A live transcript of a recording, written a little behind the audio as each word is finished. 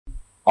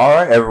All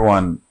right,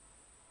 everyone.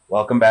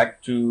 Welcome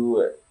back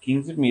to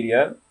Kings of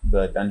Media,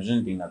 the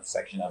Dungeons and Nuts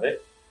section of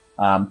it.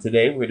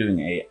 Today we're doing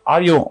a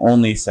audio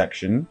only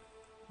section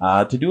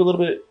to do a little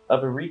bit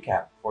of a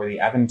recap for the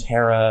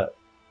Aventara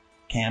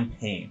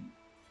campaign.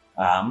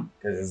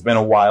 Because it's been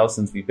a while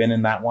since we've been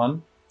in that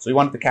one, so we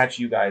wanted to catch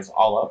you guys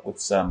all up with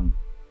some,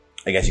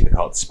 I guess you could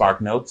call it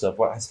spark notes of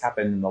what has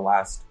happened in the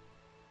last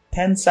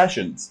 10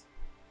 sessions,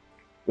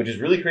 which is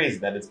really crazy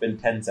that it's been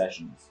 10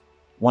 sessions.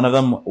 One of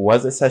them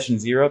was a session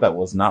 0 that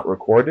was not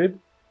recorded.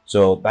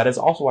 So that is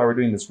also why we're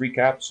doing this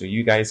recap, so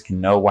you guys can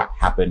know what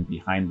happened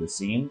behind the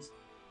scenes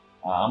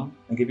and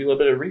give you a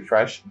little bit of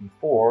refresh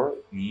before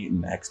the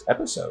next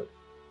episode.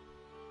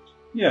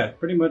 Yeah,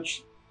 pretty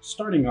much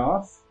starting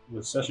off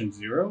with session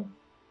 0,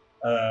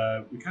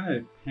 we kind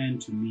of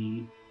panned to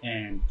me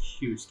and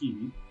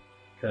Kiyoski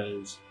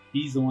because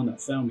he's the one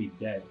that found me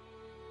dead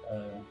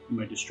in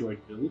my destroyed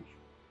village.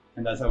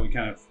 And that's how we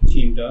kind of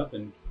teamed up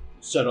and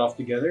set off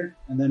together.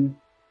 And then,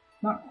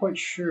 not quite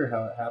sure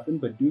how it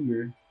happened, but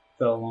Duger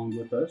fell along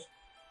with us,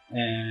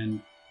 and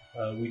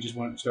we just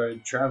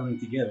started traveling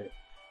together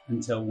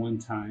until one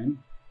day,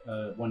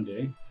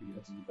 I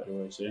guess is a better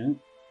way of saying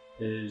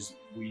it,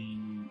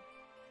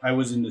 I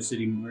was in the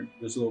city,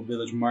 this little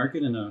village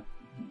market, and a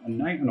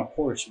knight on a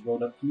horse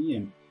rode up to me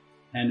and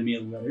handed me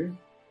a letter.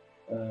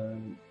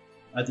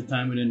 At the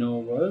time, I didn't know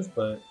what it was,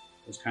 but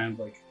it was kind of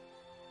like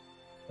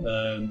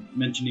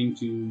mentioning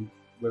to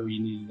where we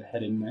needed to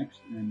head in next,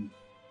 and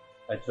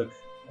I took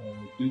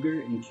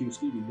Duger and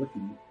Kiyoski with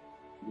me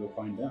to go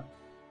find out.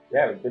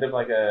 Yeah, a bit of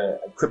like a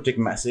cryptic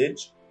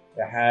message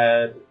that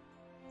had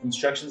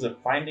instructions of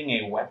finding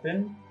a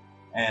weapon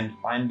and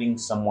finding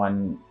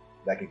someone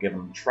that could give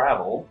them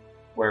travel,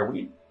 where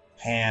we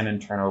pan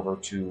and turn over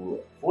to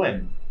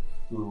Flynn,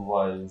 who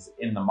was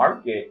in the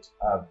market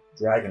of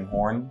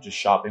Dragonhorn, just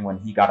shopping when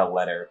he got a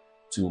letter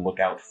to look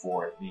out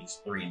for these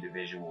 3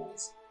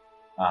 individuals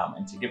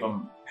and to give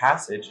them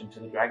passage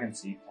into the Dragon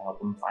Sea to help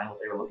them find what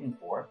they were looking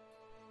for.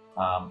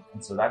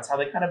 And so that's how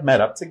they kind of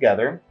met up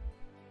together.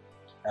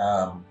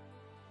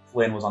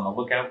 Flynn was on the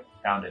lookout,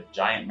 found a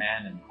giant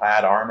man in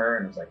clad armor,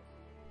 and was like,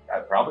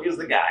 that probably is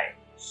the guy,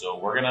 so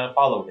we're gonna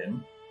follow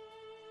him.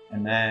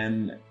 And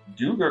then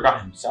Duger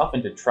got himself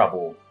into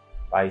trouble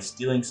by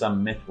stealing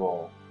some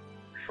mithril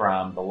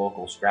from the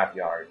local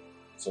scrapyard,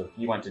 so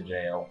he went to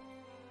jail.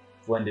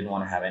 Flynn didn't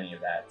want to have any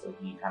of that, so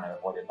he kind of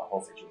avoided the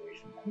whole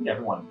situation. I think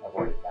everyone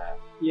avoided that.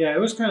 Yeah, it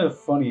was kind of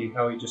funny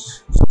how he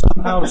just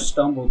somehow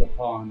stumbled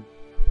upon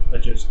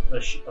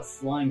a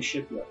flying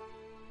shipwreck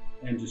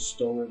and just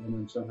stole it and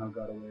then somehow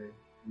got away.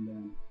 And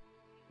then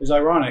it's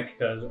ironic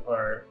because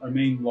our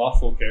main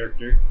lawful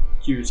character,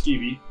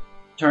 Kiyoski,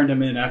 turned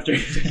him in after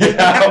he figured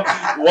out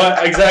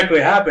what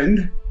exactly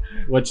happened,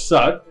 which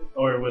sucked,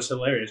 or was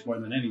hilarious more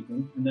than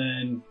anything. And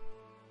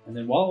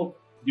then while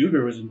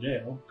Duger was in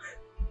jail.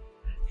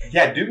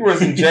 Yeah, Duger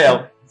was in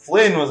jail.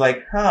 Flynn was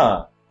like,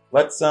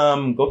 let's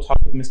go talk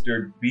with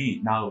Mr. B.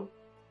 Now,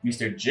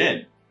 Mr.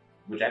 Jin.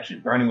 Which actually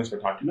Burning Whisper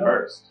talked to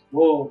first.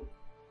 Well,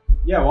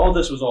 yeah, while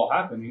this was all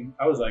happening,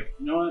 I was like,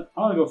 you know what?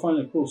 I want to go find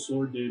a cool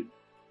sword, dude.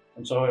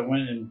 And so I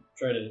went and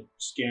tried to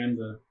scan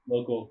the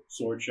local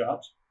sword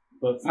shops,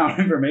 but found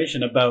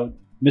information about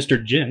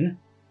Mr. Jin.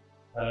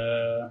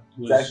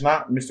 That's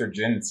not Mr.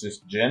 Jin, it's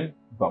just Jin,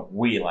 but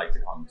we like to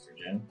call him Mr.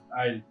 Jin.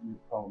 I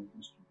call him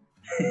Mr.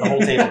 Jin. The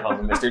whole table calls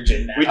him Mr.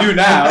 Jin now. We do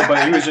now,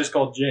 but he was just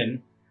called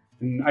Jin.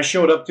 And I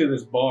showed up to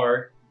this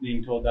bar,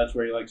 being told that's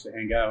where he likes to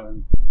hang out,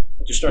 and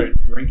I just started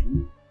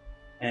drinking,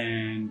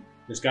 and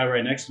this guy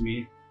right next to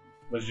me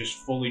was just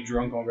fully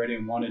drunk already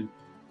and wanted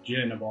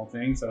gin of all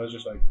things. So I was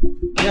just like,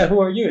 yeah, who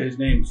are you? His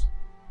name's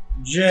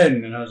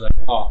Jin. And I was like,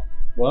 oh,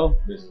 well,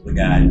 this is the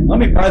guy. Let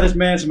me buy this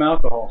man some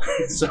alcohol.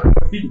 So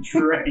he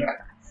drank,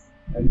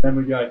 and then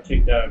we got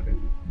kicked out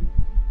and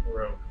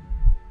we're over.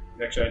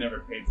 Actually, I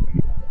never paid for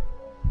it.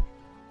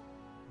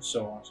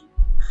 So awesome.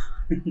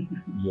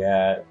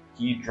 Yeah,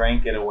 he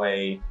drank it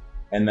away.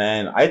 And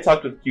then I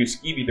talked with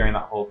Kiyoski during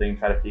that whole thing,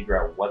 try to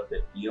figure out what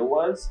the deal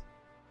was.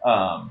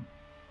 I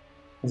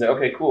was like,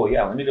 okay, cool,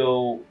 yeah, let me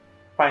go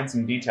find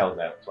some details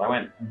out. So I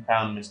went and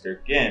found Mr.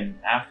 Gin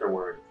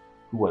afterward,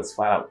 who was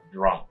flat out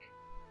drunk.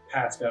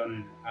 Passed out in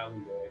an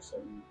alleyway. So.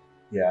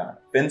 Yeah,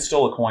 Finn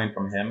stole a coin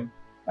from him.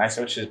 I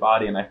searched his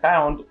body and I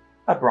found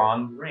a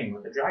bronze ring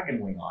with a dragon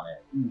wing on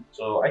it.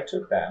 So I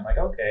took that. I'm like,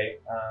 okay,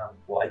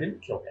 well, I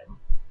didn't kill him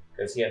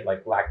because he had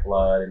like black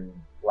blood and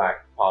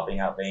black popping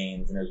out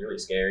veins, and it was really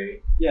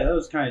scary. Yeah, that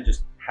was kind of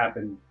just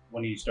happened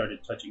when he started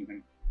touching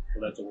him.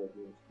 Well, that's a word.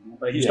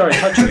 But he started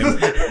touching him,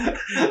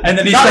 and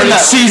then he started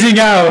seizing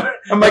out.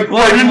 I'm like,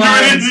 I didn't do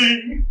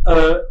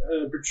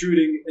anything.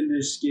 Protruding in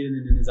his skin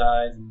and in his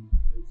eyes, and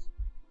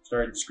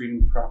started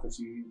screaming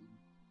prophecy.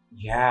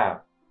 Yeah,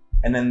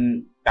 and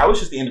then that was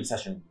just the end of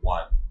session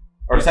 1,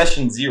 or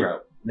session 0.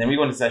 And then we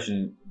go into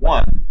session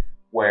 1,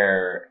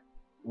 where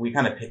we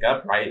kind of pick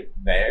up right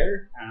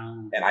there,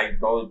 and I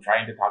go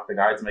trying to talk to the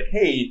guards. I'm like,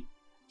 hey,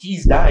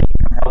 he's died,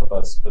 come help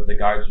us. But the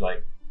guards are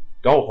like,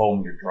 go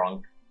home, you're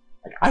drunk.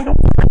 Like, I don't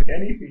drink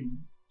anything.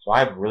 So I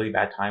have a really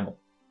bad time with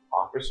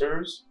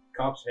officers.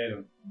 Cops hate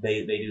him.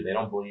 They do. They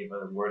don't believe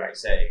a word I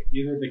say.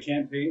 Either the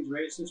campaign's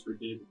racist or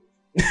David.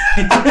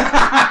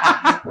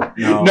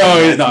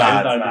 No, he's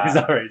not. He's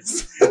not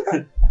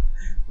racist.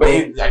 But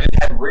I just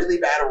had really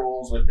bad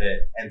rules with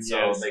it, and so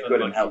Yes, they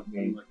couldn't unlucky, help me.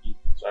 unlucky.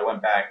 So I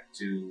went back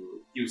to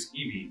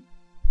Kiyoskivi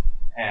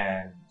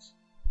and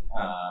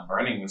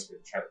Burning Whisper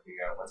to try to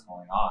figure out what's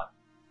going on.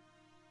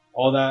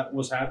 All that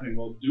was happening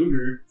while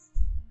Duger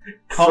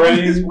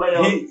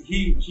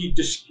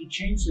he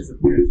changed his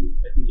appearance.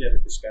 I think he had a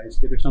disguise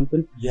kit or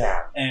something.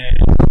 Yeah. And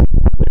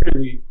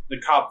literally the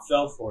cop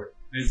fell for it.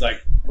 And he's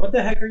like, "What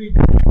the heck are you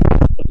doing? You're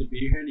not supposed to be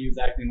here." And he was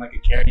acting like a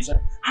Karen. He's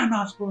like, "I'm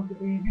not supposed to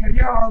be here.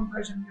 You're all in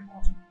prison. You're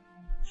not supposed to be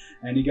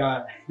here." And he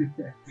got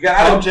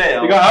out of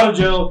jail. He got out of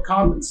jail,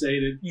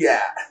 compensated.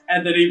 Yeah.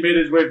 And then he made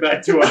his way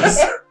back to us.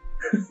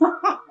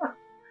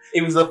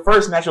 It was the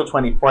first natural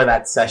 20 for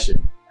that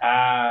session.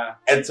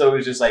 And so it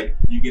was just like,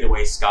 you get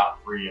away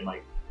scot-free. And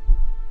like,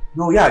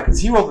 no, yeah, because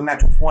he rolled a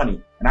natural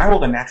 20, and I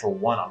rolled a natural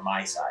 1 on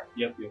my side.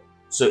 Yep.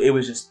 So it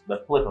was just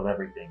the flip of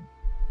everything.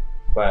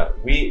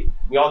 But we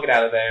all get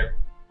out of there.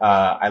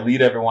 I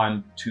lead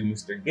everyone to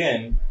Mr.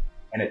 Ginn,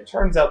 and it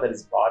turns out that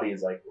his body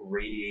is like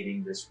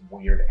radiating this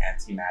weird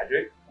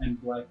anti-magic. And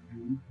black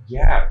goo.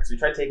 Yeah, because we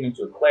tried taking him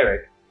to a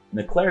cleric, and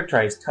the cleric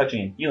tries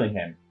touching and healing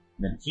him,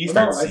 and then he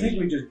starts I think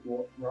we just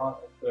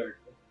brought a cleric.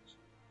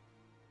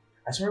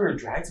 I swear we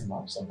dragged him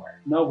up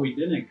somewhere. No, we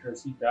didn't,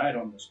 because he died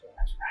on the spot.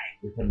 That's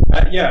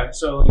right. Yeah,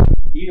 so like,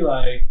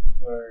 Eli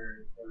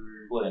or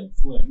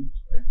Flynn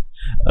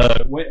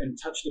went and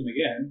touched him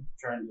again,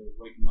 trying to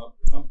wake him up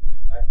or something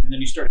like that. And then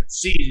he started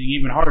seizing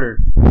even harder.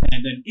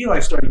 And then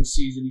Eli started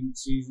seasoning.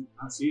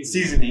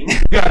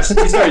 Yeah,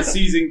 he started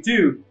seizing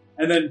too.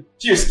 And then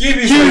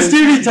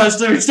Stevie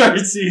touched him and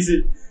started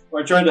seizing.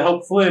 Or trying to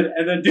help Flynn,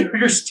 and then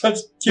Duger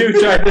touched Q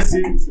trying to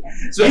seize.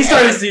 So he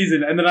started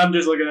seizing, and then I'm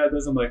just looking at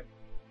this, I'm like,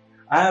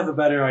 I have a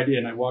better idea,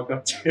 and I walk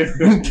up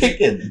to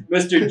kicking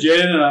Mr.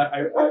 Jin, and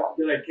I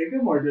did I kick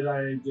him, or did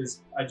I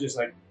just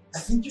like I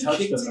think you touched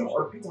kicked him him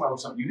or picked him up or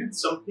something. You did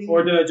something.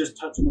 or did I just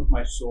touch him with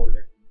my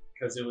sword?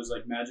 Because it was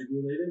like magic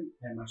related,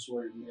 and my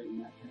sword is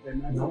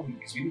magic. No,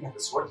 because you didn't have the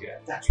sword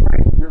yet. That's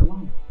right. Never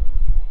mind.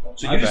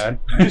 So My bad.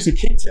 You just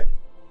kicked him.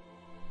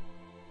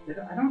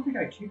 I don't think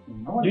I kicked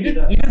him. No,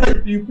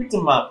 You picked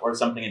him up or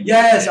something. And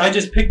yes, I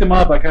just picked him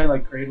up. I kind of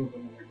like cradled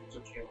him.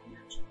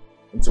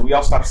 And so we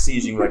all stopped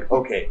seizing. We're like,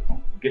 okay,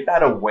 get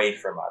that away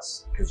from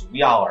us, because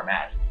we all are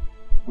magic.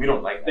 We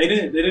don't like that. They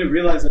didn't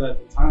realize it at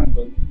the time,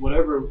 but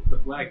whatever the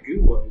black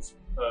goo was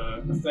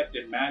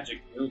affected magic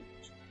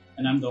villagers,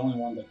 and I'm the only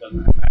one that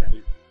doesn't have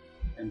magic,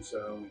 and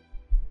so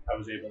I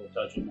was able to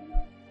touch him and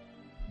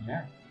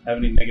not have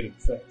any negative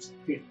effects.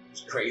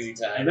 It's crazy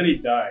time. And then he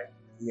died.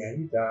 Yeah,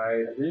 he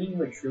died. And then he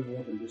like shriveled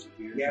up and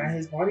disappeared. Yeah,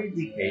 his body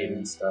decayed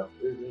and stuff.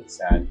 It was really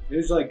sad. It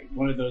was like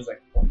one of those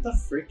like, what the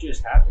frick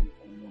just happened?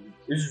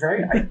 It was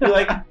very. I feel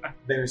like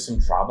there's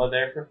some trauma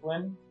there for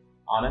Flynn.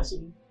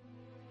 Honestly,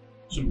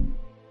 From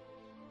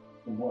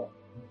what?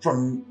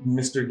 From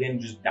Mr. Ginn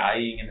just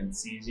dying and then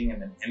seizing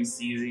and then him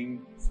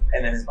seizing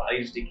and then his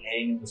body just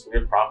decaying in this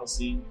weird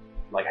prophecy.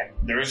 Like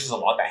there was just a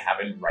lot that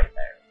happened right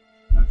there.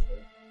 That's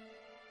fair.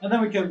 And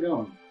then we kept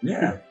going.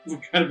 Yeah, we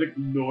kind of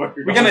ignored.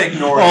 We kind of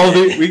ignore all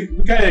we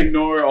kind of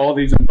ignore all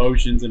these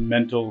emotions and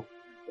mental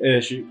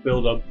issues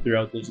build up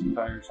throughout this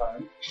entire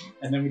time,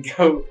 and then we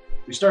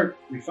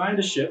find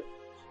a ship.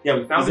 Yeah,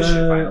 we found the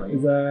ship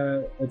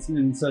finally. It's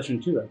in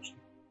session 2 actually.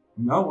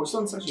 No, we're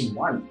still in session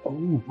 1.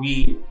 Oh.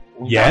 We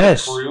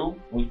yes. found a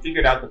crew. We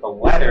figured out that the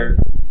letter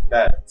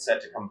that said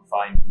to come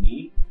find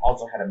me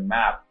also had a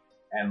map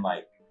and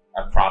like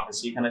a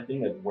prophecy kind of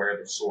thing of where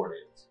the sword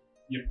is.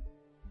 Yep.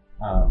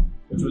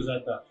 Which was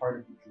at the heart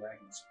of the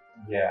dragons.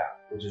 Yeah,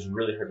 which is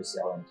really hard to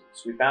sail into.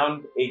 So we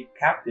found a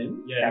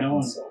captain. Yeah,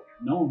 Captain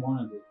no one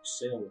wanted to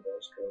sail with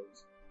us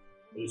because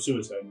it was a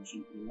suicide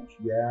mission pretty much.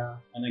 Yeah.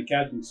 And then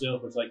Captain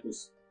Silk was like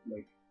this,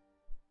 like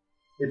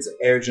it's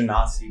Air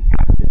Genasi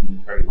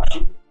captain, very much.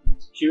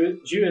 She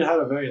would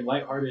have a very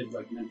lighthearted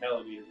like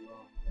mentality as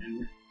well,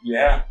 and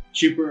yeah,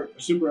 super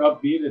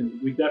upbeat.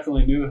 And we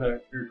definitely knew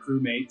her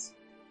crewmates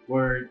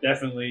were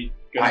definitely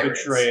going to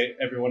betray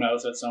everyone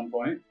else at some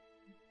point.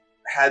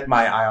 Had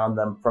my eye on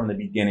them from the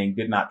beginning.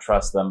 Did not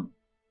trust them.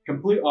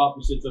 Complete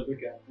opposites of the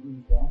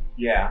captain as well.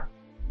 Yeah.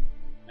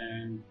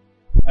 And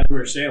as we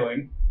were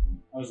sailing,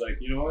 I was like,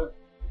 you know what?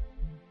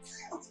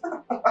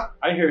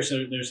 I hear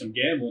there's some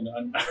gambling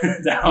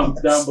down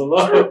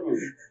below,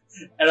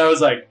 and I was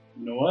like,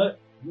 you know what?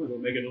 I'm gonna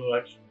make it a little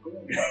extra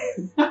cool.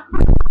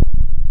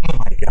 Oh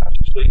my gosh!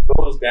 So he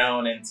goes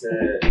down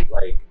into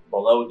like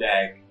below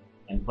deck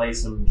and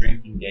plays some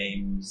drinking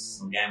games,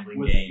 some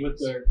gambling games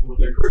with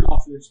their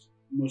toughest,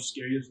 most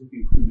scariest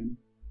looking crewmen.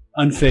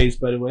 Unfazed,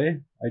 by the way.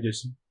 I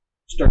just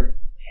start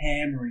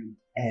hammering,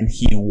 and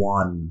he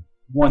won.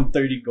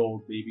 130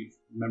 gold, baby.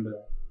 Remember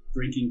that.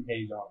 Drinking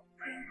pays off.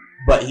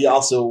 But he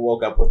also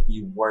woke up with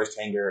the worst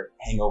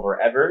hangover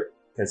ever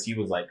because he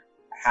was like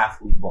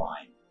halfly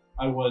blind.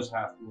 I was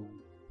half blind.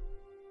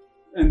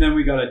 And then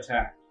we got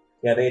attacked.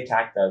 Yeah, they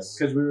attacked us.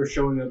 Because we were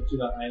showing up to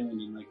the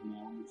island in like an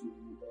hour or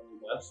something like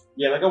That's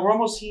Yeah, like, oh, we're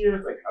almost here.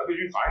 It's like, how did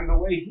you find the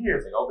way here?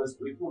 It's like, oh, this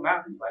really cool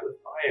map. You light with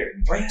fire.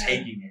 And it's like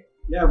taking it.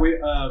 yeah. We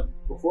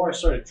before I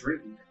started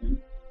drinking, I think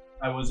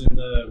I was in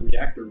the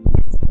reactor room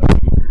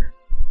with Peter,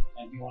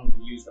 and he wanted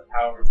to use the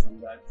power from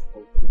that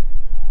for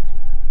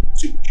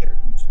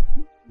supercharge.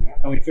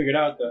 And we figured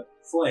out that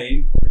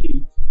flame or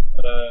heat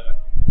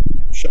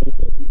showed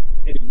the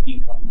hidden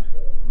ink on my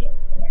milk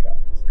that I got.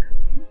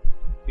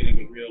 Getting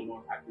a real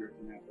more accurate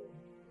map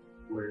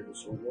of where the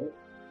sword was.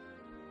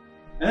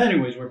 And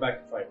anyways, we're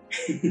back to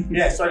fighting.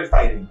 Yeah, started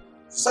fighting.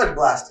 Started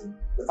blasting.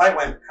 The fight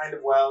went kind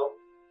of well,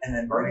 and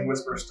then Burning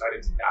Whisper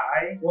started to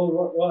die. Well,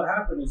 what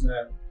happened is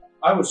that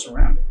I was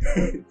surrounded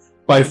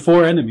by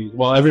 4 enemies,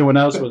 while everyone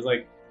else was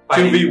like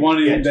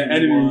 2v1 the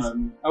enemies.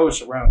 I was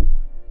surrounded.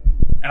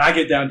 And I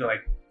get down to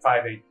like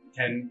 5, 8,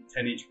 10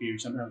 HP or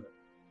something. I was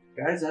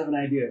like, guys, I have an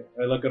idea.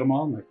 I look at them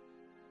all, I'm like,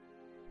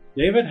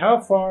 David, how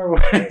far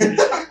away?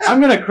 I'm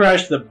going to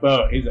crash the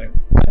boat. He's like,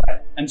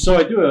 what? And so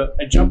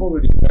I jump over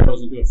these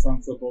barrels and do a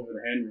front flip over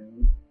the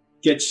handrail.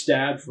 Get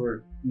stabbed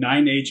for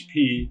 9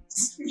 HP.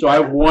 So I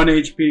have 1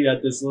 HP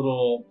at this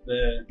little,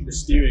 the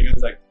steering. I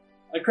was like,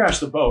 I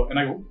crashed the boat and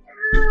I go,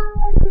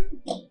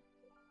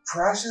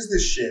 Crashes the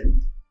ship.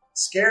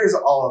 Scares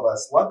all of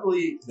us.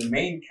 Luckily, the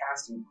main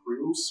cast and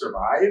crew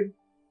survive,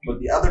 but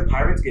the other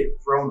pirates get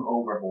thrown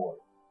overboard.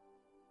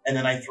 And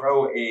then I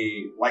throw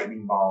a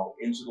lightning ball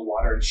into the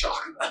water and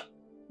shock them.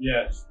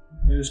 yes,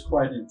 it was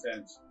quite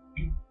intense.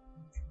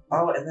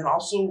 Oh, and then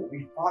also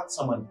we fought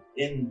someone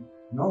in...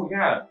 No,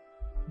 yeah.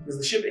 Because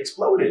the ship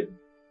exploded.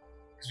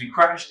 Because we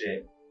crashed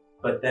it.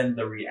 But then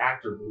the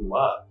reactor blew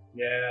up.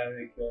 Yeah,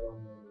 they killed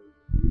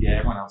him. Yeah,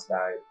 everyone else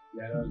died.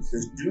 Yeah, that was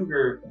Because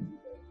Duger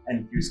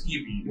and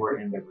Yuskipi were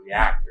in the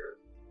reactor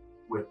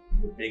with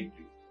the big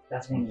dude.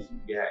 that's one of the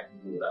Yeah,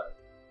 he blew it up.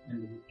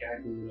 and the guy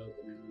blew it up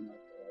and everyone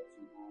else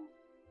somehow.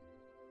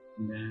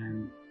 And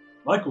then,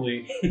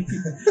 luckily,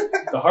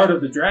 the heart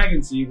of the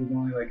Dragon Sea was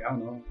only like, I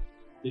don't know,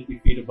 50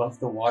 feet above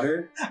the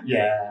water.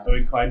 Yeah. So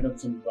we climbed up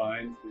some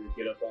vines to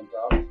get up on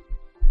top.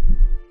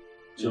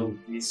 So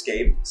we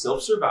escaped.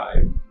 Sylph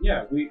survived.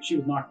 Yeah, she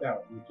was knocked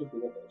out. We took her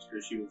with us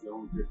because she was the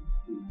only person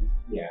who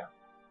Yeah.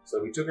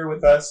 So we took her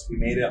with us. We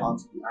made it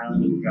onto the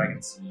island of the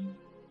Dragon Sea.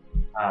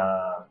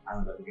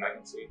 Island of the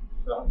Dragon Sea.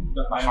 the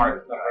Heart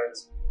of the Dragon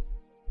Sea.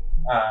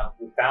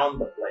 We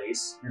found the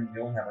place, and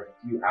we only had like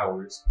a few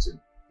hours to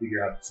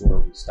figure out the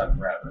sword. We stuck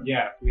forever.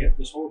 Yeah, we had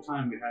this whole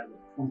time we had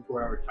like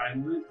 24-hour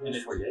time limit, and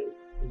it 48.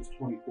 was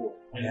 24.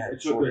 And Yeah, it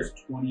took shorter. us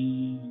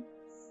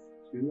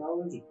 22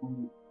 hours or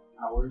 20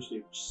 hours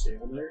to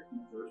sail there in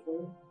the first place.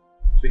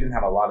 So we didn't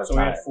have a lot of So we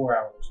time. had 4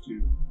 hours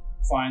to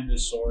find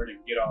this sword and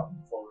get off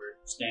before we're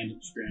stranded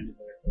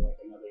there for like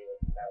another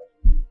like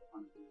 1,000 years,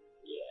 100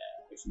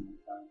 years. Yeah.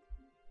 Time.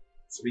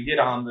 So we get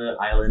on the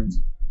island,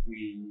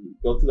 we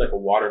go through like a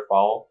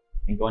waterfall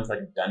and go into like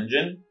a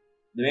dungeon.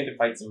 Then we have to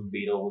fight some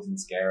beetles and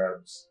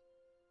scarabs.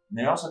 And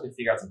then we also have to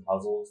figure out some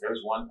puzzles. There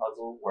was one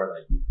puzzle where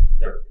like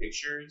there were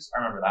pictures.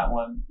 I remember that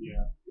one.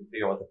 Yeah. We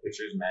figure out what the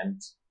pictures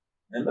meant.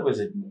 And then there was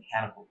a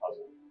mechanical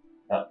puzzle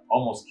that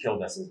almost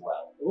killed us as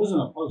well. It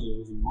wasn't a puzzle, it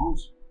was a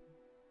monster.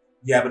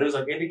 Yeah, but it was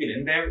like we had to get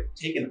in there,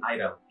 take an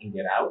item, and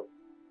get out.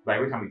 But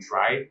every time we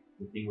tried,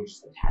 the thing would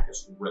just attack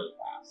us really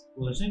fast.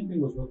 Well, the same thing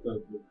was with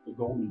the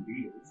golden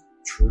beetles.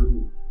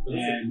 True.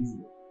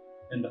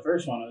 And the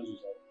first one, I was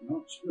just like,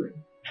 no, screw it.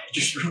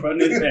 Just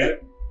run in there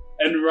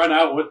and run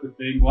out with the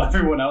thing while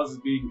everyone else is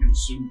being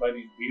consumed by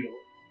these beetles.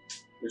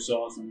 They're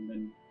so awesome. And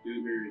then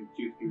Duger and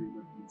Q3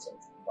 were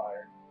themselves on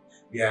fire.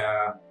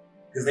 Yeah.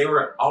 Because they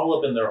were all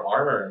up in their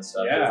armor and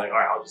stuff. It Yeah. was like, all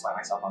right, I'll just light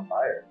myself on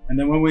fire. And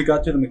then when we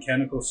got to the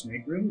mechanical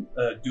snake room,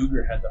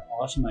 Duger had the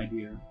awesome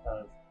idea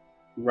of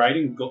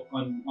riding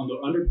on the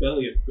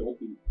underbelly of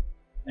Golty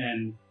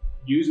and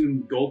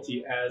using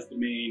Golty as the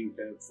main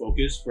kind of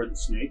focus for the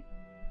snake.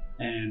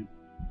 And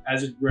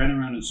as it ran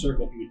around in a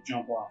circle, he would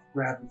jump off,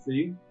 grab the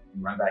thing,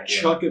 Run back in.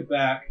 chuck it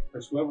back,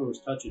 because whoever was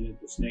touching it,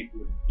 the snake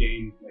would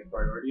gain like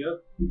priority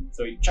up.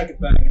 So he'd chuck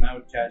it back, and I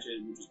would catch it,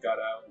 and we just got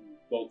out, and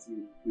Golty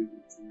and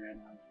Duger ran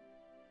out.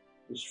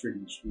 It was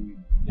freaking sweet.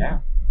 Yeah.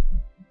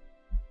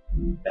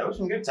 That was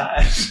some good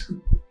times.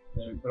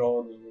 Then we put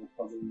all the little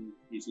puzzle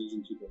pieces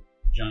into the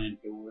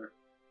giant door.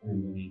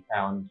 And we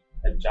found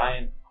a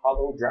giant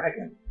hollow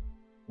dragon.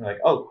 We're like,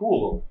 oh,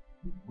 cool.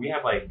 We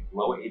have like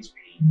low HP,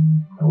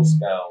 no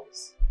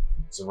spells,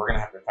 so we're gonna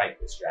have to fight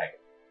this dragon.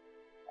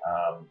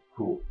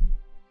 Cool.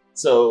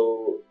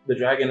 So the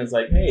dragon is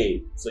like,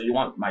 hey, so you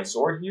want my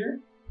sword here?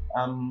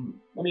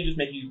 Let me just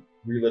make you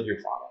relive your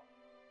trauma.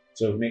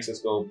 So it makes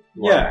us go.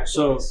 to our Yeah, next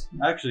so place.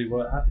 actually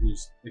what happened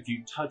is if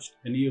you touched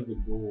any of the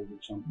gold or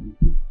something,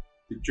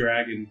 the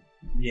dragon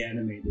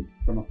reanimated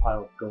from a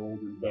pile of gold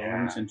and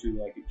bones into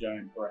like a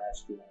giant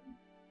brass dragon.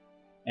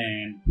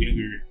 And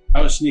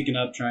I was sneaking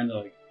up trying to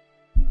like,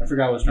 I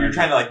forgot what I was You're trying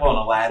trying to like pull an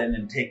Aladdin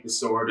and take the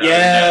sword. out.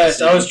 Yes,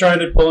 I was trying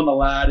to pull an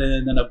Aladdin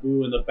and then a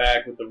Boo in the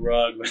back with the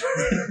rug.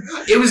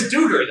 It was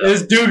Duger It though.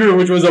 was Duger,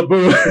 which was a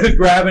Boo,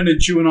 grabbing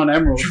and chewing on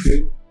emeralds,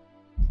 dude.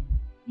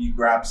 You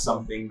grabbed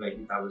something that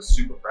you thought was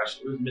super fresh.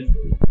 It was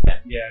mythical.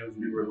 Yeah, it was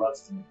We were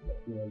loves to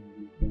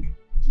mythical.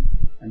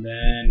 And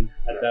then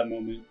at that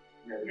moment,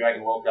 The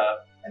dragon woke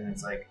up and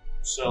it's like,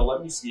 so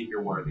let me see if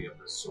you're worthy of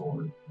this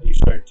sword. you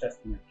start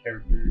testing your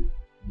character.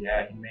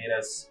 Yeah, he made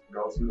us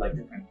go through like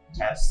different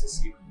tests to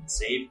see if we could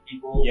save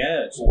people.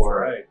 Yes,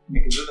 Or that's right.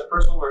 because there's the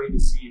first one where he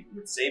could see if he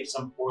would save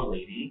some poor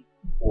lady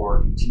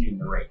or continuing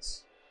the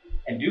race.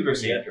 And Duger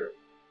saved her.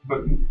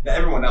 But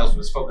everyone else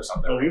was focused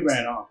on the Oh, we race.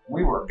 ran off.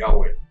 We were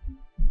going.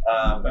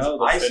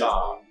 Well, I the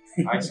saw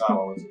what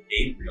was it,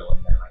 Gabriel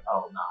in there, like,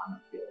 oh no, I'm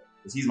not good.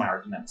 Because he's my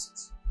arch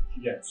nemesis.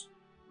 Yes.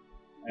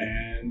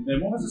 And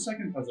then what was the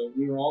second puzzle?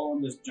 We were all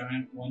on this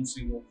giant one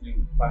single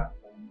thing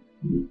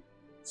platform.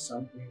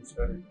 Something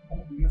started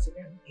helping us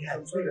again. Yeah,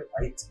 we tried to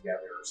fight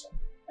together or something.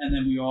 And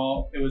then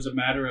it was a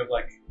matter of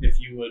like if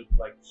you would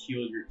like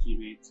heal your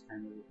teammates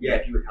kind of. Yeah,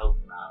 if you would help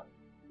them out.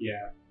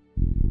 Yeah.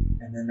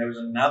 And then there was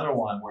another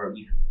one where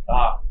we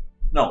thought,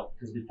 no,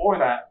 because before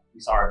that, we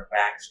saw our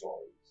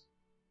backstories,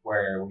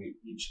 where we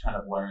each kind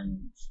of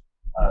learned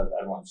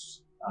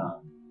everyone's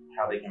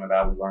how they came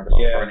about. We learned about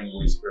Burning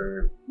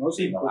Whisper,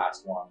 Mostly being the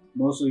last one.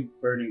 Mostly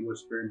Burning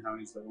Whisper and how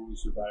he's the only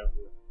survivor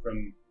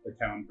from the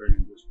town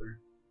Burning Whisper.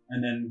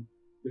 And then,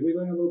 did we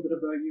learn a little bit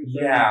about you?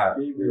 Yeah,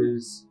 David?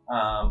 there's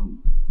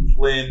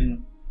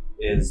Flynn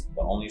is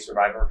the only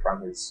survivor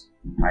from his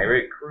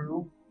pirate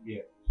crew.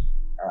 Yeah.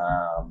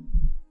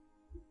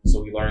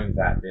 So we learned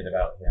that bit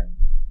about him.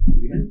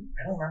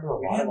 I don't remember a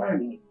lot about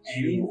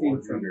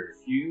anything from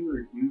Hugh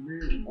or Huger.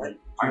 What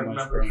I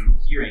remember from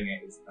hearing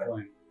it is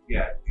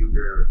that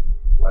Duger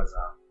was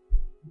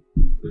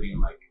living in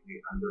like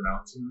the Under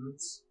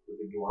Mountains with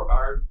the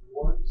Dorgard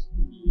dwarves.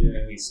 Yeah.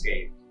 And he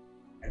escaped.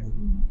 And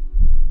then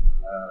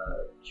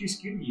Q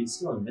Scooby is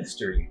still a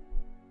mystery.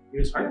 He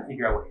was trying to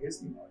figure out what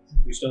his name was.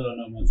 We still don't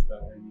know much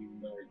about him,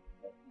 even though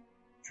I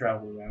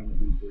traveled around with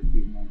him for a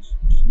few months.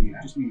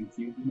 Just me and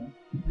Q, you know.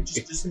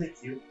 Just in the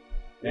queue.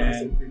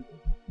 And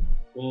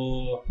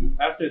well,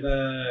 after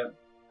the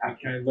I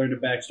kind of learned the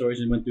backstories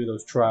and went through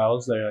those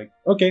trials. They're like,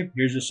 okay,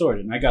 here's the sword,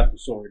 and I got the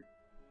sword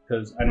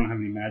because I don't have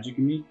any magic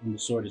in me, and the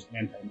sword is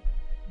anti-magic.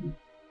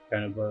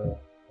 Kind of what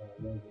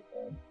was it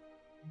called?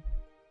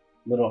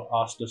 Little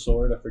Asta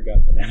sword. I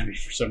forgot the enemy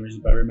for some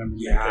reason, but I remember.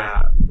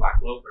 Yeah, Black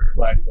Clover.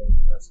 Black Clover.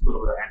 That's A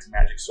little bit of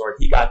anti-magic sword.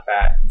 He got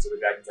that, and so the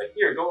dragon's like,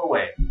 here, go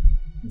away.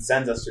 And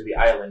sends us to the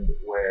island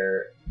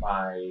where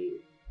my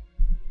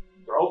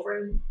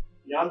girlfriend,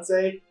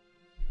 fiance,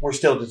 we're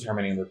still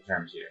determining the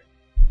terms here,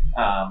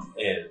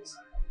 is.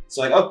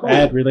 So like, oh, cool.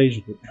 bad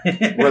relationship.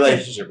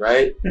 Relationship,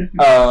 right?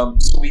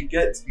 So we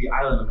get to the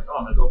island. I'm like, oh,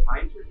 I'm gonna go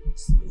find her.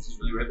 This is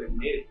really weird that we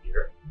made it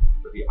here.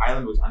 But the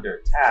island was under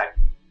attack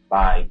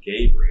by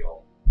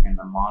Gabriel and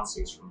the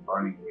monsters from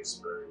Burning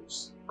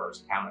Whisper's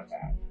first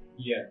counterattack.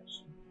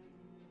 Yes.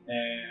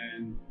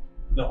 And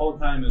the whole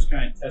time it was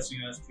kind of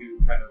testing us to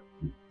kind of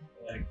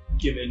like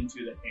give in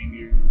to the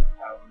anger and the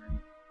power and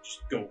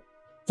just go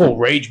full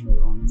rage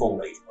mode on them. Full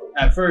rage mode.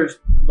 At first,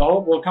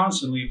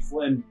 constantly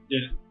Flynn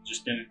didn't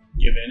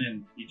give in,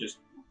 and he just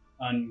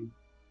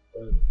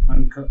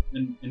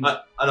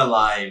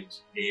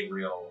Unalived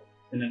Gabriel.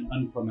 in an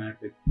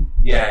unclimactic.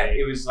 Yeah,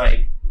 it was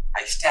like,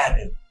 I stabbed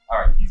him.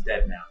 Alright, he's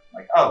dead now.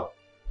 Like, oh,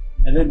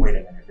 And then wait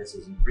a minute, this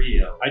isn't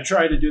real. I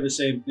tried to do the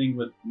same thing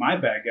with my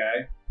bad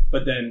guy,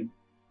 but then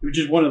he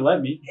just wouldn't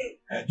let me.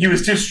 He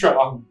was too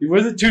strong. He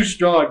wasn't too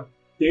strong.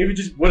 David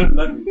just wouldn't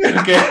let me.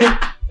 Okay.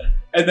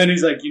 And then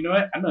he's like, you know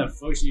what? I'm gonna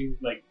force you.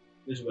 Like,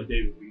 this is what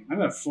David was. I'm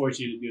gonna force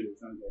you to do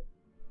this. I was like,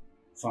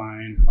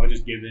 fine. I'll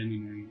just give in,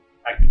 and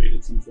I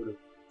activated some sort of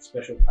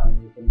special power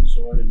from the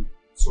sword and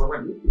Sword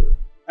went nuclear.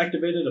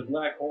 activated a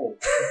black hole.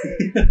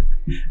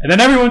 And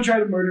then everyone tried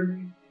to murder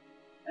me,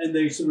 and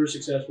they were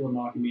successful in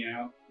knocking me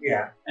out.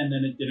 Yeah. And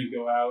then it didn't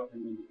go out,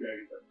 and then the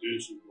dragon's like,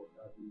 this is what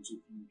happens if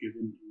you give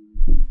in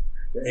to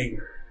the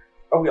anger.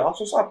 Oh, we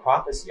also saw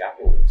prophecy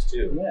afterwards,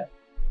 too. Yeah.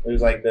 It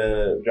was like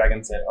the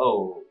dragon said,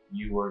 oh,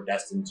 you were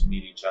destined to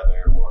meet each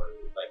other, or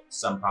like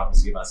some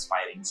prophecy of us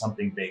fighting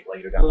something big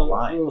later down the A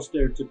line. little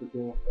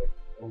stereotypical, like,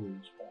 always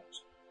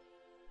past.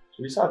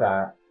 So we saw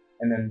that,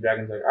 and then the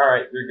dragon's like,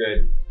 alright, you're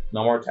good.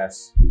 No more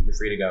tests. You're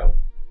free to go.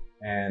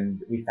 And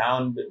we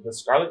found the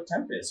Scarlet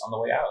Tempest on the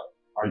way out.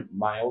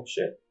 My old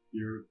ship.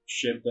 Your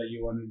ship that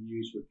you wanted to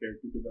use for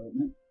character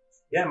development?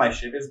 Yeah, my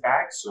ship is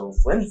back, so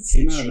Flynn Came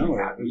seems out of really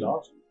nowhere. It happy. was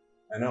awesome.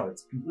 I know,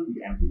 it's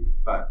completely empty,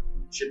 but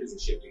ship is a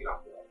ship to get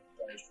off the road.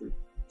 That is true.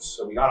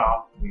 So we got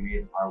off, and we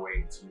made our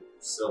way to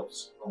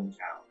Sylph's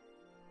hometown.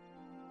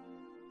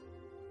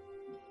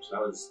 So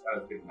that was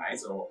pretty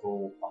nice, a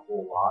whole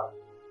lot.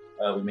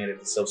 We made it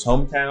to Sylph's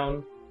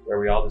hometown, where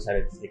we all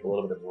decided to take a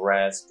little bit of a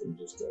rest and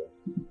just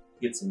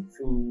get some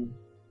food.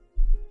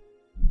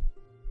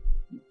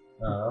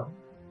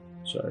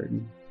 Sorry.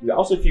 We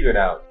also figured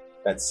out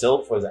that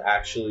Sylph was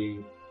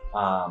actually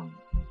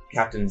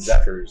Captain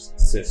Zephyr's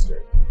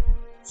sister.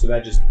 So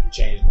that just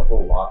changed a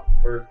whole lot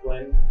for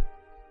Flynn.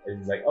 And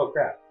he's like, oh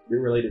crap,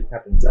 you're related to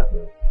Captain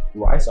Zephyr,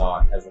 who I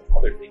saw as a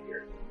father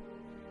figure.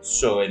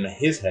 So in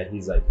his head,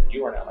 he's like,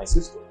 you are not my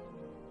sister.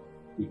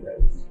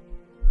 Because,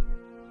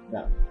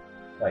 no,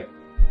 like,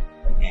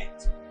 an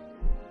aunt.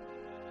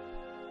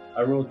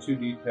 I rolled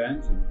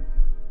 2d10s, and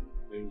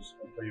lose.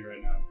 I'll tell you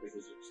right now, this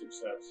is a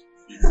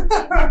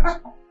success.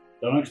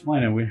 Don't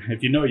explain it.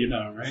 If you know, you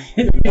know,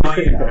 right?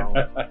 You know.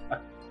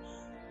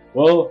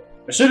 Well,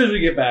 as soon as we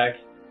get back,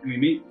 we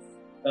meet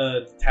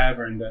the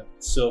tavern that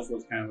Sylph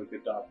was kind of like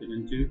adopted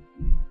into.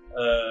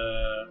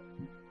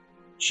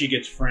 She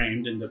gets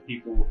framed, and the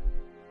people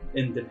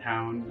in the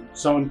town,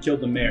 someone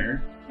killed the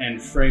mayor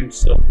and framed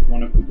Sylph with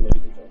one of the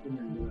blazers open,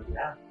 and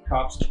the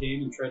cops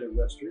came and tried to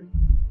arrest her.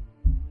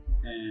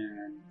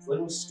 And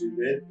Flynn was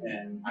stupid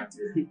and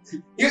acted.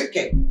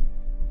 Okay,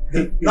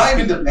 not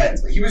even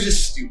defense, but he was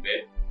just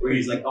stupid. Where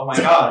he's like, "Oh my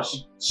gosh,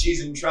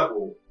 she's in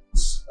trouble.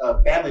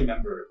 A family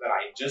member that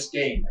I just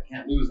gained. I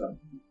can't lose them."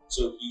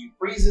 So he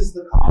freezes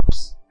the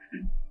cops,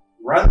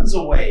 runs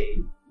away.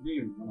 he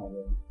didn't even run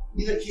away.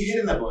 He hid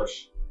in the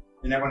bush,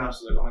 and everyone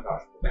else was like, "Oh my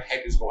gosh, what the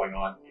heck is going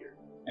on here?"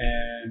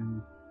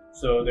 And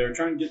so they were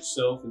trying to get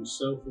Sylph, and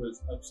Sylph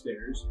was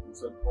upstairs, and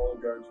so all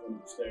the guards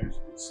went upstairs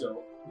to get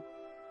Sylph.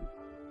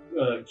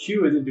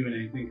 Q isn't doing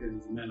anything because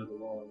he's a man of the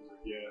law. He's like,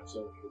 yeah,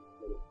 Sylph should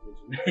go to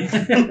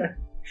prison.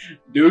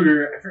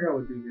 Duger, I forgot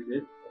what Duger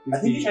did. I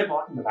think he tried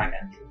blocking the back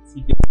entrance.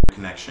 He did.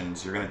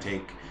 Connections. You're gonna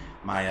take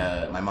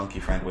my my monkey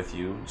friend with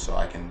you, so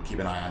I can keep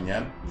an eye on you,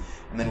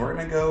 and then we're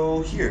gonna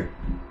go here.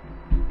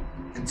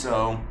 And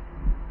so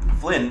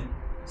Flynn,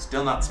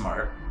 still not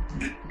smart,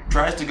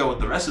 tries to go with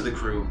the rest of the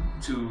crew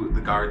to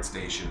the guard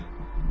station,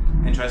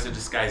 and tries to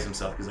disguise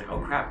himself. He's like, "Oh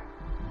crap,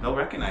 they'll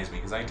recognize me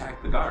because I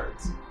attacked the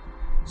guards."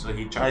 So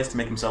he tries to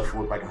make himself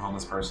look like a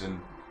homeless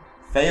person,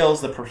 fails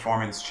the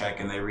performance check,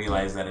 and they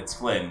realize that it's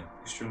Flynn.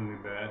 Extremely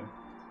bad.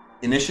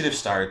 Initiative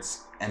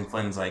starts, and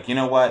Flynn's like, "You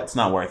know what? It's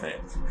not worth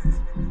it.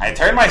 I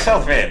turned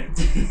myself in."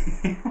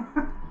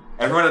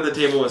 Everyone at the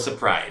table was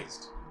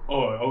surprised.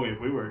 Oh, yeah,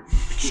 we were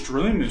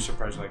extremely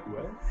surprised. Like,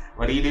 what?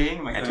 What are you doing?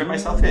 I'm like, I turned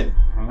myself in.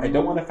 I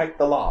don't want to fight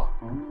the law.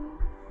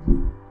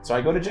 So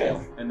I go to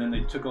jail. And then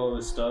they took all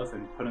his stuff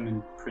and put him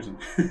in prison.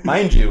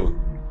 Mind you,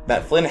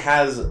 that Flynn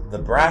has the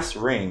brass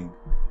ring,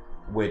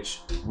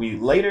 which we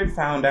later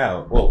found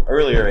out, well,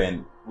 earlier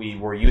in, we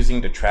were using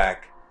to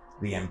track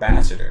the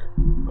ambassador.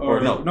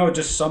 Or no,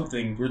 just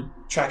something We're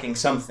tracking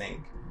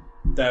something.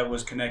 that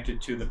was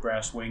connected to the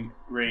brass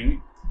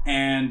ring.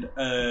 And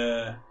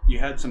you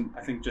had some,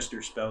 I think, just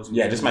your spells.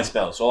 Yeah, just my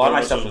spells. So a lot of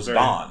my stuff was very,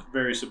 gone.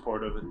 Very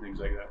supportive and things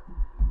like that.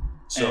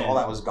 So And- all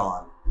that was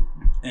gone.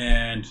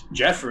 And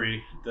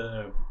Jeffrey,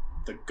 the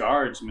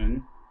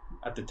guardsman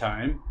at the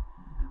time,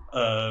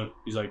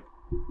 he's like,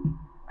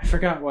 I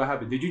forgot what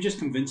happened. Did you just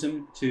convince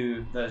him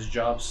that his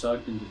job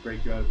sucked and to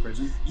break you out of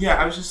prison? Yeah,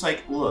 I was just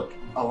like, look,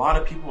 a lot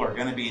of people are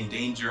going to be in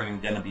danger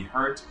and going to be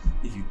hurt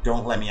if you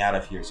don't let me out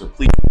of here, so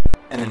please.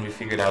 And then we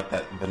figured out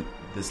that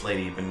this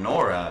lady,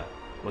 Venora,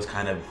 was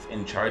kind of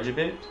in charge of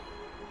it.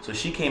 So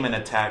she came and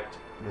attacked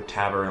the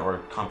tavern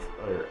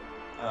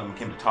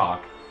came to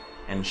talk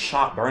and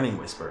shot Burning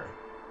Whisper.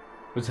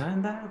 Was that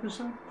in that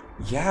episode?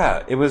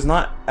 Yeah, it was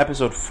not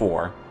episode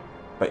 4,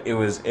 but it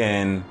was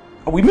in...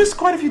 Oh, we missed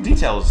quite a few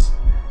details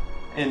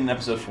in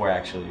episode 4,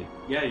 actually.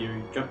 Yeah, you're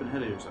jumping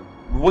ahead of yourself.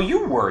 Well,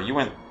 you were. You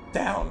went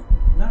down.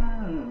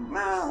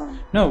 No.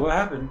 No, what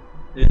happened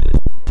is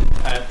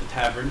at the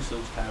tavern,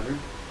 Sylph's tavern,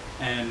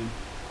 and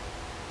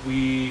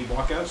we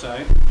walk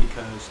outside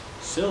because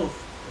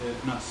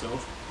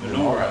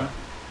Venora,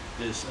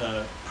 this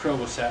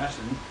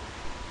pro-assassin,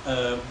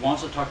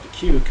 wants to talk to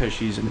Q because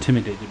she's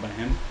intimidated by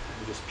him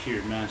with his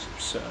pure massive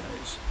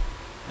size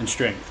and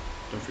strength.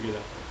 Don't forget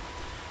that part.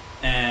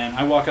 And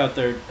I walk out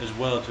there as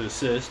well to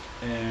assist,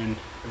 and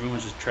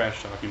everyone's just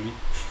trash talking me.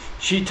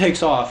 She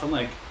takes off. I'm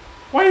like,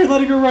 why are you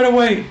letting her run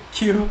away,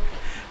 Q?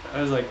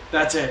 I was like,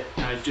 that's it.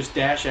 And I just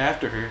dash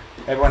after her.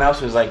 Everyone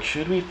else was like,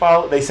 should we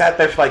follow? They sat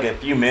there for like a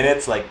few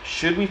minutes, like,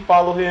 should we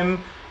follow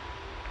him?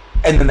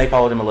 And then they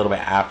followed him a little bit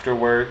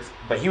afterwards.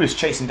 But he was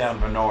chasing down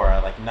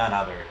Venora like none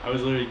other. I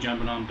was literally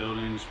jumping on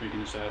buildings,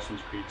 freaking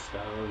Assassin's Creed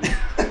style.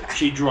 And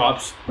she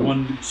drops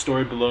one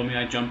story below me.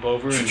 I jump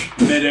over, and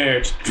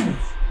midair,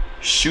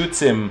 Shoots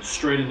him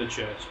straight in the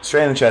chest.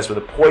 straight in the chest with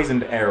a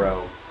poisoned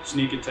arrow.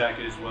 Sneak attack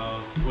as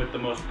well, with the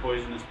most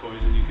poisonous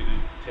poison you could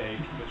take,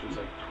 which was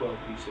like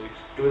 12d6.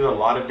 It was a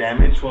lot of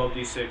damage.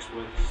 12d6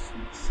 with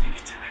sneak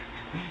attack.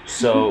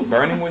 So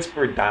Burning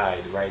Whisper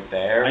died right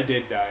there. I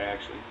did die,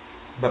 actually.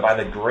 But by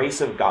the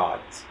grace of God,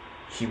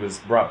 he was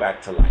brought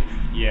back to life.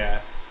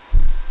 Yeah.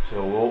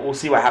 So we'll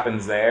see what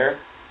happens there,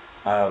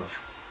 of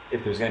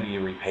if there's going to be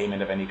a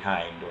repayment of any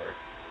kind or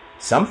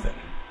something.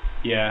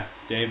 Yeah,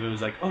 David was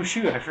like, oh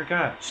shoot, I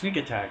forgot. Sneak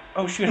attack.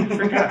 Oh shoot, I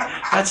forgot.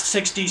 That's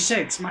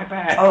 6d6, my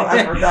bad. Oh,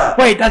 I forgot.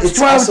 Wait, that's It's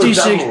also 12d6.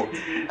 double.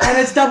 And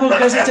it's double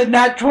because it's a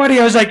nat 20.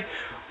 I was like,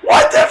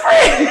 what the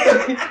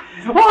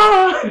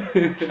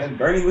frick? And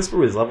Burning Whisper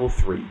was level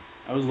 3.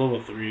 I was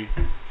level 3.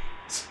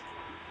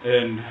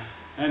 And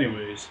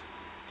anyways,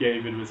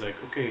 David was like,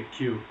 okay,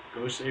 Q,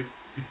 go save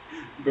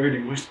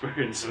Burning Whisper.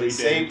 And so They he did.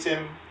 saved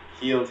him,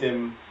 healed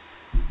him,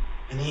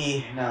 and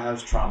he now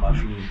has trauma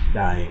from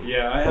dying.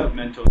 Yeah, I have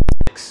mental.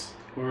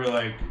 We were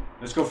like,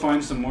 let's go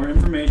find some more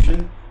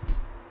information.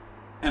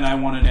 And And I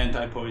wanted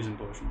anti-poison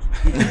potions.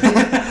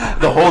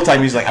 The whole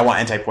time he's like, I want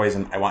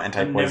anti-poison. I want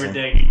Never anti-poison.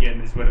 dig again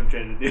is what I'm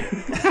trying to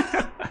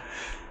do.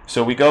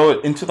 So we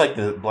go into like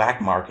the black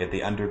market,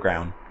 the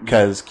underground,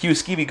 because Q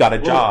Skeevy got a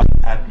job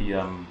at the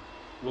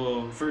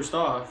Well, first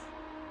off,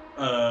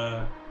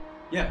 yeah,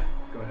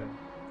 go ahead.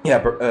 Yeah,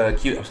 I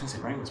was gonna say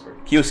Brian Whisper.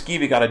 Q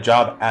Skeevy got a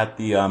job at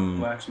the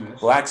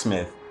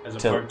blacksmith as a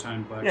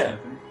part-time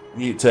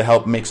blacksmith. To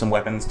help make some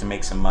weapons to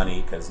make some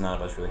money because none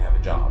of us really have a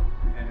job.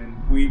 And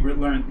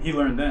he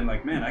learned then,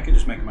 like, man, I could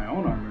just make my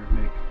own armor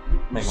and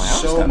Make my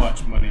own so stuff.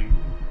 much money.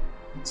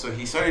 So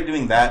he started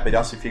doing that, but he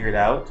also figured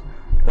out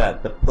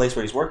that the place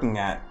where he's working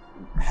at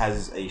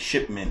has a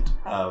shipment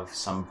of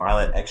some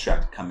violet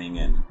extract coming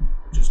in.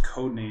 Which is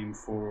code name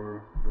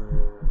for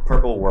the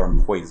Purple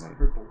worm poison.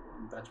 purple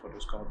one. That's what it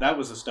was called. That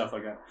was the stuff I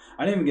got.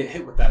 I didn't even get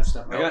hit with that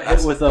stuff. I No, got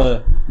that's hit with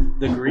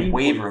the green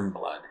Wyvern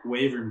blood.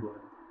 Wyvern blood.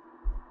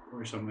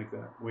 Or something like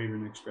that.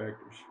 Wyvern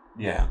extractors.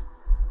 Yeah.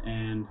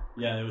 And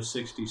yeah, it was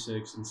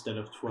 66 instead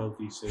of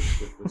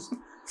 12d6 with this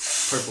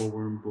purple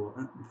worm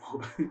blood.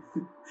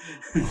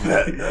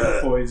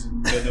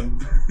 Poison venom.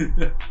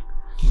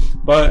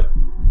 But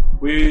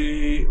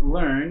we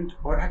learned,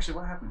 or actually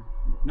what happened?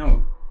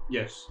 No.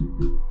 Yes.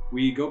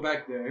 We go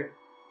back there.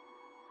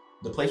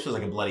 The place was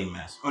like a bloody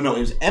mess. Oh no, it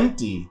was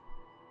empty.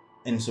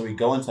 And so we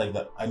go into like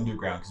the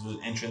underground because there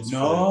was an entrance for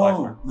the black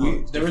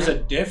market. There was a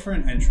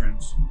different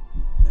entrance.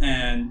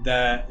 And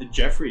that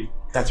Jeffrey.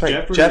 That's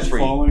right. Jeffrey is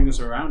following us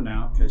around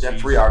now because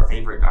Jeffrey, our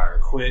favorite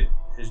guard, quit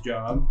his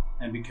job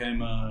and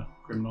became a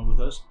criminal with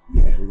us.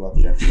 Yeah, we love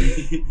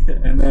Jeffrey.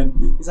 And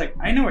then he's like,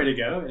 I know where to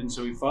go. And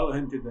so we follow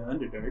him to the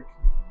Underdark,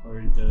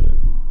 or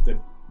the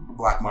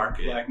Black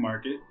market. black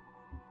market.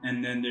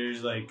 And then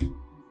there's like,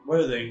 what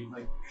are they?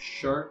 Like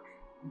shark?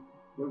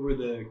 What were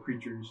the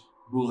creatures?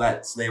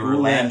 Boulettes. They were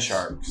land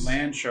sharks.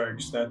 Land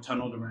sharks that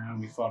tunneled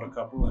around. We fought a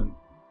couple and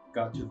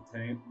got to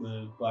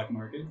the black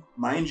market.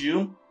 Mind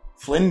you,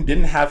 Flynn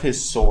didn't have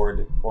his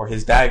sword or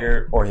his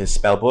dagger or his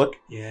spell book.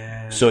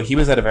 Yeah. So he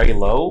was at a very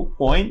low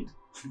point.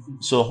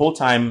 So the whole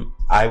time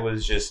I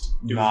was just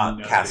not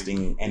nothing.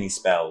 casting any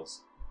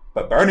spells.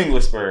 But Burning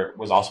Whisper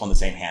was also on the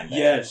same hand there.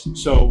 Yes.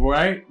 So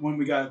right when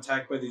we got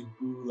attacked by these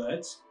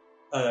boulettes,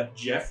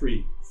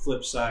 Jeffrey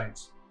flipped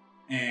sides.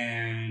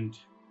 And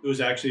it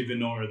was actually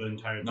Venora the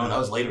entire time. No, that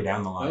was later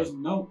down the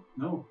line. No.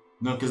 No,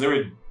 because there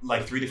were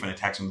like 3 different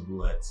attacks on the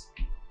boulettes.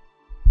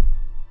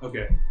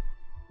 Okay.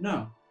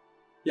 No.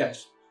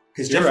 Yes.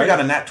 Because You're Jeffrey right. got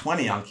a nat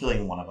 20 on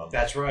killing one of them.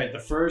 That's right. The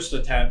first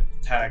attack,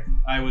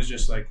 I was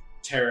just like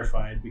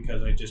terrified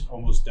because I just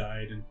almost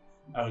died, and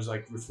I was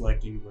like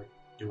reflecting, like,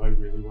 do I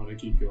really want to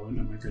keep going?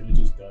 Am I going to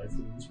just die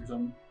for this or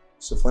something?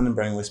 So Flynn and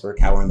Burning Whisper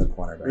cower in the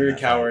corner. We were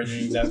cowering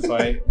in that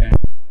fight, and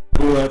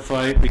that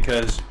fight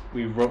because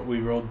we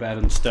rolled bad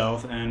in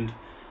stealth, and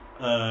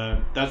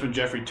that's when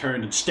Jeffrey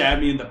turned and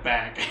stabbed me in the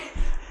back.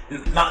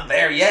 Not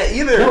there yet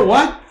either. No,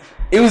 what?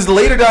 It was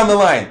later down the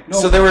line. No.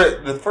 So there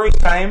were the first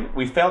time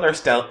we failed our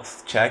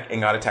stealth check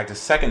and got attacked a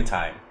second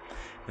time.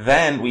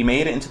 Then we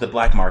made it into the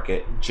black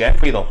market.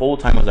 Jeffrey the whole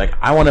time was like,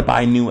 I want to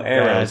buy new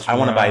arrows. That's I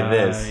want to buy right.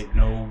 this.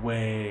 No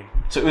way.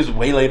 So it was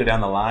way later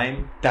down the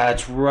line.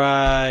 That's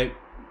right.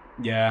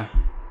 Yeah.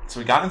 So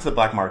we got into the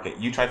black market.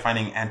 You tried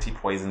finding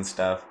anti-poison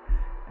stuff.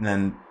 And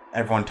then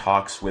everyone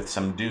talks with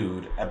some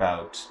dude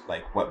about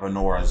like what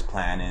Venora's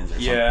plan is or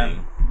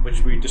something.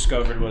 Which we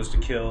discovered was to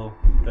kill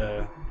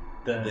the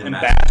The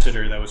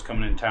ambassador that was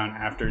coming in town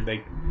after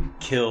they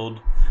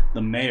killed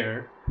the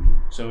mayor.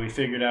 So we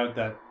figured out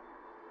that...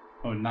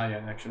 Oh, not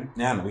yet, actually.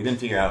 Yeah, no, we didn't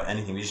figure out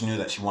anything. We just knew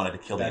that she wanted to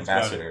kill the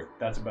ambassador.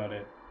 That's about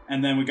it.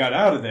 And then we got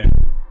out of there.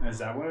 Is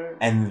that what?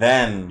 And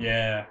then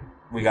Yeah.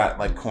 we got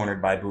like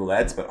cornered by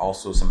boulettes, but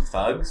also some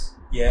thugs.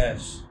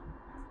 Yes.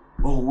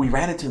 Oh, we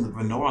ran into the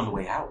Venora on the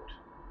way out.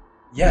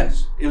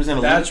 Yes. It was an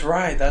illusion. That's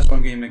right. That's what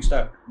I'm getting mixed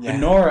up. Yeah.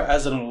 Venora,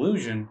 as an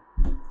illusion,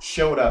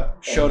 Showed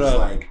up. And was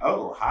like,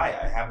 oh, hi,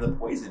 I have the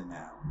poison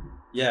now.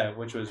 Yeah,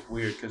 which was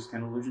weird because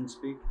can illusions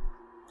speak?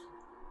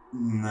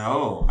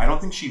 No, I don't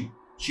think she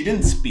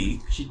didn't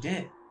speak. She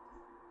did.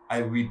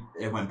 I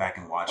went back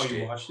and watched it. Oh,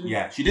 you watched it?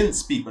 Yeah, she didn't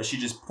speak, but she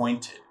just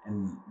pointed,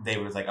 and they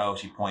were like, oh,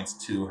 she points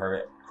to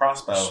her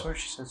crossbow, I swear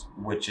she says.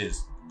 which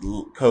is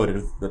coated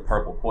with the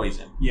purple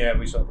poison. Yeah,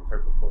 we saw the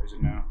purple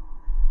poison now.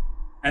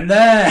 And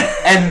then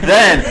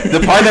The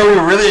part that we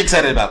were really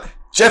excited about,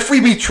 Jeffrey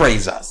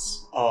betrays us.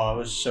 Oh, I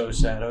was so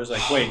sad. I was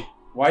like, wait,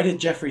 why did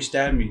Jeffrey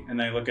stab me? And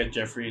I look at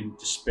Jeffrey in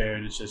despair,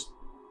 and it's just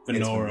Venora.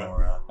 It's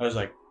Venora. I was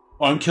like,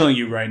 oh, I'm killing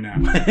you right now.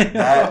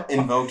 That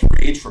invoked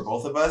rage for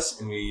both of us,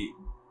 and we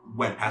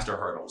went past our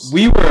hurdles.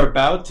 We were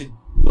about to,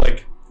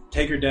 like,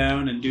 take her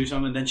down and do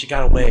something, and then she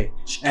got away.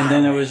 And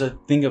then there was a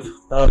thing of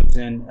thugs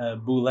and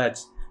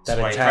boulettes that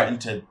so I attacked,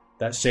 threatened to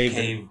that saved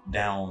her. cave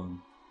down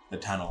the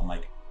tunnel. I'm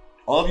like,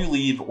 all of you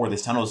leave, or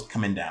this tunnel is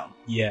coming down.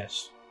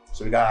 Yes.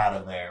 So we got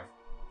out of there,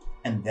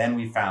 and then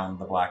we found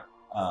the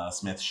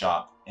blacksmith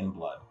shop in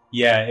blood.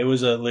 Yeah, it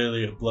was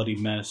literally a bloody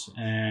mess,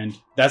 and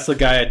that's the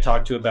guy I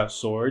talked to about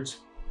swords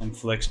and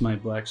flexed my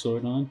black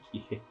sword on.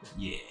 Yeah.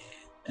 Yeah.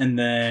 And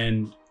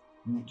then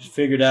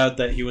figured out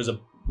that he was a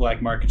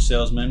black market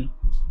salesman,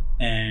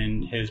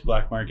 and his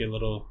black market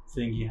little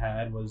thing he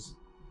had was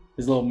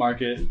his little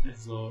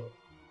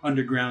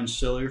underground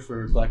cellar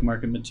for black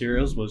market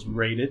materials was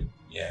raided.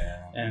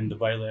 Yeah. And the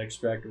violet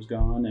extract was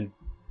gone, and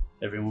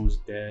everyone was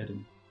dead.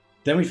 And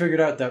then we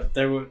figured out that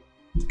there were,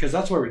 because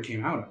that's where we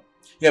came out of.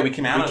 Yeah, we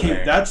came out of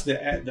there. That's the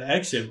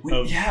exit. And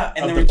of there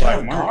the were black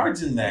 12 market.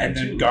 guards in there. And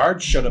then too.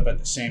 guards showed up at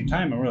the same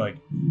time, and we're like,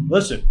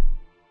 "Listen,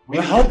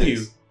 we'll can help do you."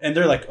 this. And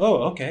they're like, "Oh,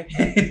 okay."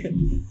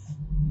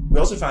 We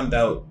also found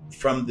out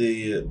from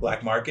the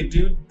black market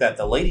dude that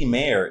the lady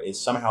mayor is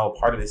somehow a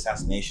part of the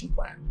assassination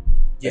plan.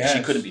 That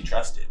she couldn't be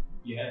trusted.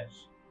 Yes.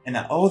 And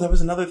that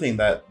was another thing,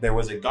 that there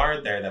was a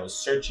guard there that was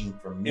searching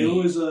for me. It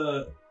was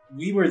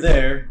we were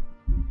there,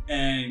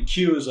 and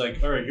Q was like,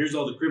 "All right, here's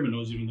all the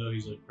criminals," even though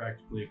he's like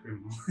practically a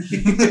criminal.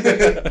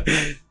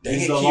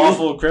 He's a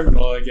lawful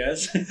criminal, I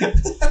guess.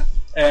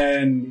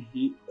 And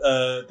he,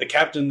 the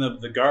captain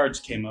of the guards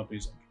came up.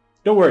 He's like,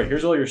 "Don't worry,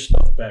 here's all your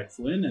stuff back,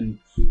 Flynn. And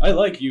I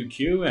like you,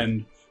 Q.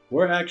 And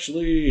we're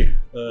actually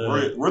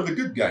we're the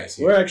good guys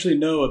here. We actually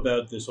know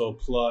about this whole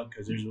plot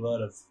because there's a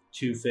lot of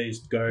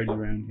two-faced guards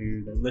around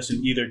here that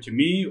listen either to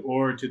me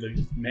or to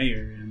the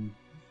mayor." And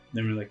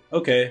then we're like,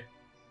 "Okay."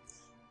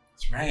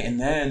 That's right. And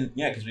then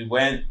because we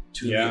went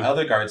to the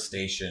other guard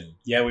station.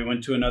 Yeah, we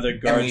went to another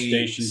guard and we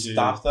station.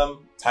 Stopped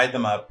them, tied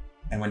them up,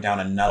 and went down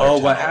another.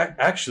 Oh, tunnel.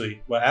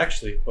 actually,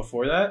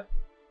 before that,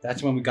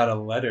 that's when we got a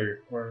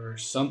letter or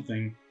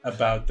something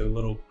about the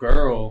little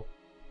girl,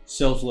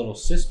 Sylph's little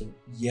sister.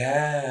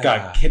 Yeah,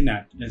 got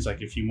kidnapped. And it's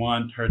like, if you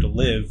want her to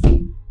live,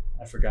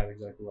 I forgot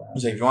exactly what happened. It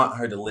was like, if you want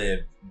her to live,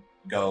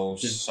 go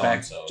just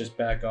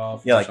back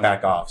off. Yeah, like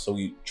back off. So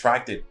we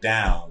tracked it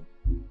down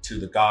to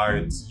the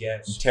guards.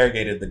 Yes.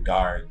 Interrogated the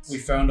guards. We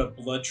found a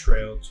blood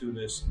trail to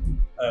this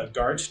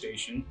guard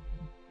station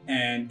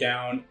and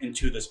down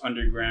into this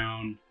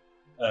underground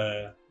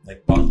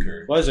like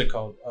bunker. What is it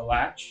called? A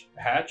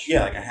hatch?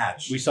 Yeah, like a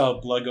hatch. We saw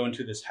blood go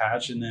into this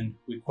hatch, and then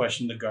we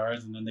questioned the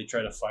guards, and then they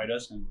tried to fight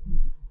us, and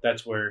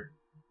that's where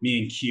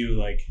me and Q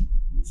like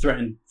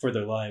threatened for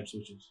their lives,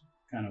 which is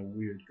kind of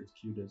weird because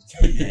Q does.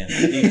 Yeah,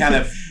 he kind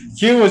of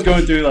Q was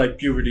going through like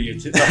puberty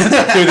through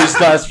these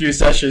last few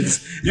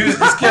sessions.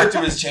 His character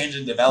was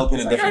changing, developing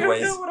in different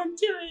ways. I don't know what I'm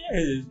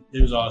doing.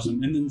 It was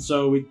awesome. And then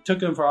so we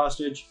took him for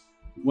hostage,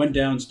 went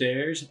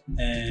downstairs,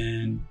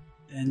 and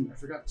I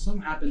forgot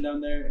something happened down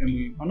there,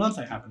 and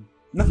nothing happened.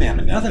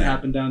 Nothing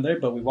happened down there,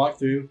 but we walked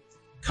through,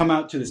 come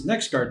out to this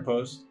next guard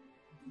post.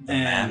 The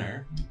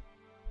manor.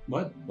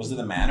 What? Was it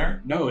the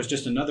manor? No, it was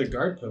just another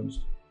guard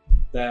post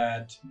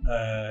that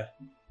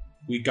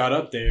we got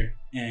up there,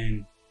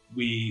 and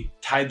we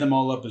tied them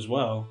all up as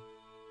well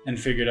and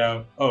figured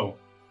out, oh,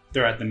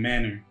 they're at the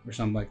manor or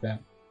something like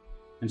that.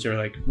 And so we're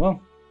like, well,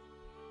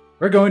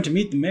 we're going to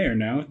meet the mayor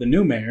now, the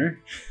new mayor.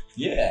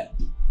 Yeah.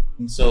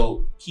 And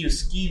so Q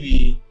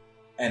Skeevy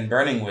and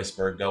Burning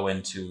Whisper go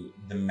into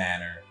the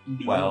manor.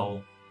 Mm-hmm.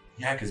 Well,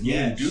 yeah, because me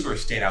and Duger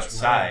stayed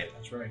outside.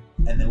 That's right.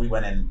 And then we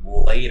went in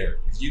later,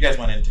 because you guys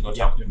went in to go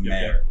talk to the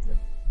mayor. Yep.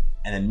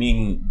 And then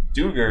me and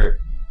Duger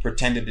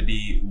pretended to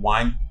be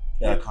wine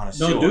connoisseurs.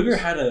 No, Duger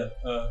had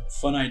a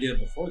fun idea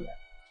before that.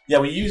 Yeah,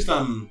 we used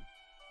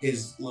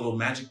his little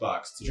magic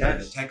box to try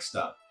to detect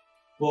stuff.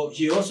 Well,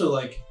 he also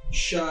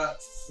shot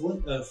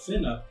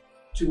Finn up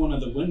to one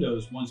of the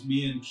windows once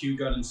me and Q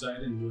got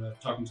inside and we were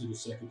talking to the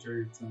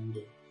secretary, trying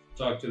to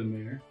talk to the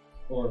mayor,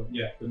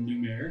 the new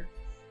mayor.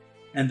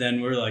 And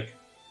then we're like,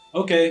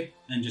 okay,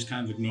 and just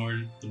kind of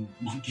ignored the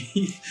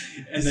monkey.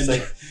 And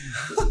then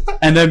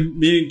and then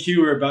me and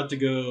Q were about to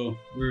go.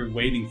 We were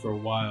waiting for a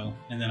while,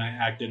 and then I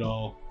acted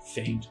all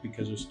faint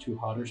because it was too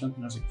hot or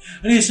something. I was like,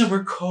 I need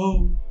somewhere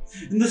cold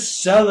in the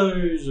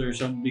cellars or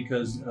something,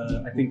 because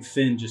I think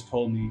Finn just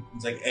told me.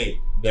 He's like, hey,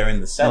 they're in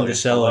the cellars. In the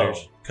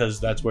cellars, because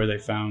that's where they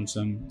found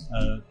some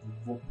the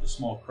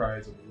small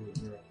cries of the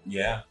little girl.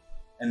 Yeah,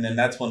 and then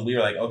that's when we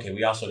were like, okay,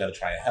 we also got to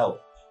try to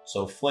help.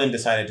 So Flynn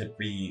decided to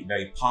be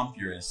very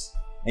pompous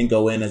and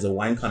go in as a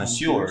wine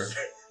connoisseur.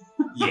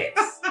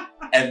 Yes.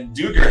 And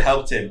Duger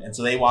helped him. And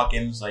so they walk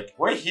in and it's like,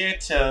 we're here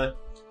to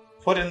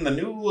put in the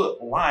new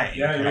wine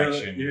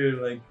collection.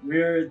 You're like,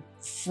 we're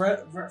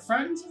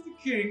friends of the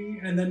king,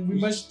 and then we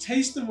must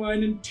taste the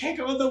wine and take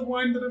all the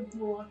wine that I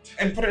brought.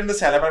 And put it in the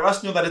cellar. But I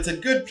must know that it's a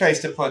good place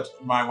to put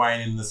my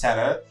wine in the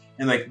cellar.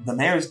 And the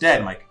mayor's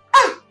dead. I'm like,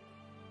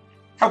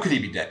 how could he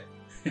be dead?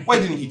 Why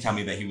didn't he tell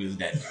me that he was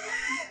dead?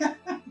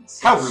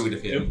 How rude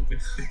of him.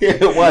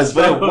 It was,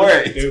 but it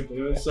worked. It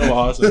was so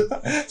awesome.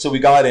 So we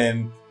got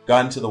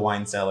into the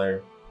wine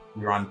cellar.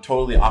 We were on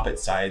totally opposite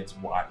sides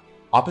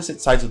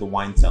of the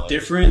wine cellar.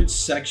 Different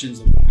sections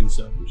of wine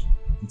cellars.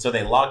 And so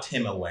they locked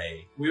him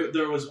away.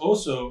 There was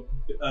also,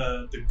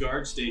 the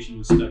guard station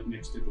was stuck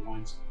next to the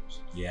wine cellars.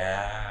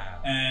 Yeah.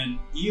 And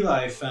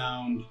Eli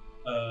found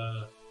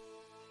a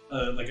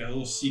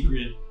little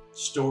secret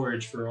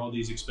storage for all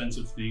these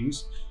expensive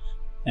things.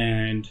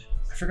 And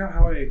I forgot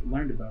how I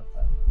learned about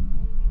that.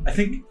 I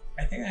think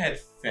I had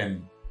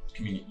Finn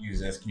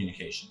use as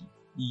communication.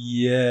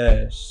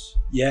 Yes.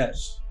 It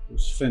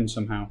was Finn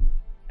somehow.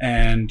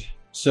 And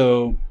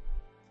so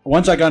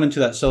once I got into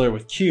that cellar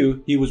with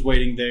Q, he was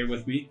waiting there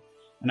with me,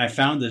 and I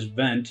found this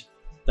vent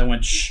that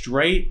went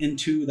straight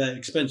into that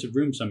expensive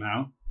room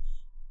somehow.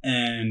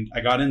 And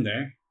I got in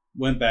there,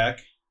 went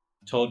back,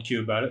 told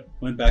Q about it,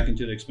 went back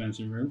into the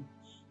expensive room,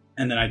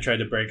 and then I tried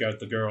to break out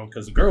the girl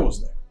because the girl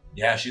was there.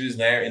 Yeah, she was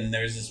there, and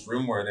there was this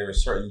room where there were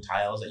certain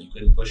tiles that you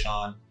couldn't push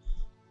on.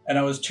 And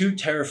I was too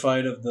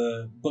terrified of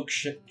the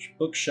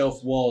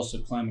bookshelf walls to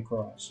climb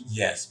across.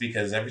 Yes,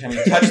 because every time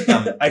you touched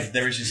them,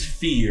 there was just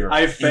fear.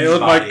 I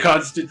failed my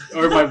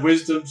my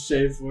wisdom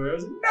save for it. I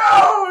was like,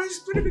 no,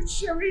 this would have been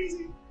so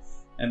easy.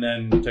 And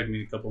then it took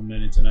me a couple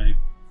minutes, and I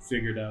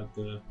figured out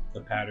the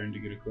pattern to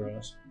get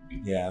across.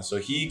 Yeah, so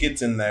he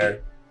gets in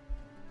there,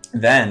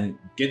 then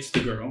gets the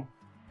girl.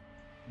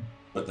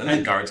 But then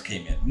the guards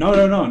came in. No,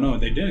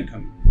 they didn't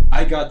come in.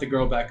 I got the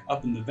girl back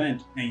up in the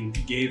vent and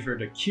gave her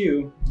to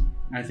Q.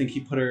 I think he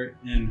put her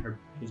in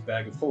his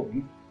bag of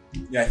holding.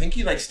 Yeah, I think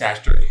he like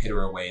stashed her, hid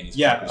her away in his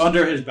pocket.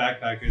 Under his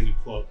backpack in the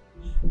cloak,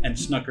 and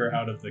snuck her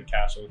out of the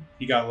castle.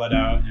 He got let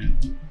out,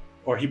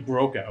 or he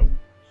broke out.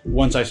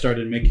 Once I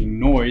started making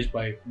noise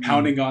by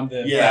pounding on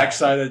the back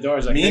side of the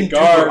doors, like, me and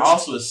guards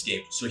also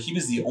escaped, so he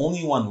was the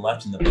only one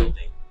left in the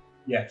building.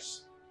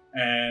 Yes.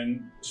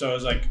 And so I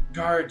was like,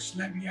 guards,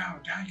 let me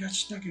out. I got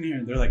stuck in here.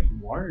 And they're like,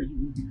 why are you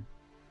in here?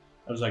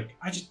 I was like,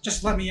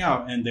 just let me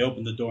out. And they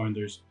opened the door, and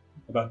there's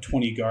about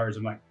 20 guards.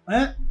 I'm like,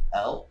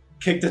 Oh.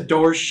 Kick the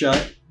door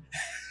shut.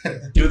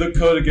 Do the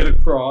code to get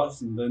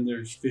across. And then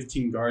there's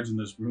 15 guards in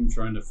this room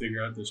trying to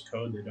figure out this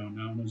code they don't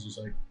know. And I was just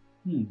like,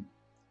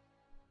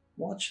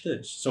 watch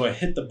this. So I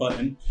hit the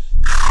button.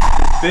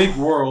 Big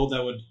whirl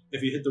that would,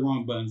 if you hit the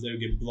wrong buttons, they would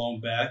get blown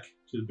back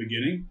to the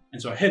beginning.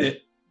 And so I hit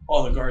it.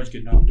 All the guards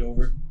get knocked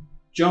over.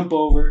 Jump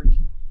over.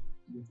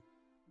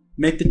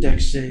 Make the deck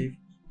save.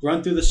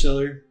 Run through the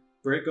cellar.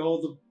 Break all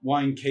the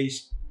wine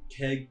case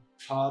keg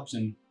tops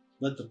and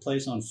let the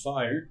place on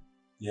fire.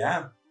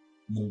 Yeah.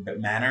 The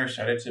manor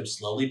started to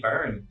slowly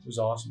burn. It was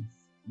awesome.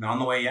 And on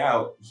the way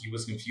out, he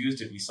was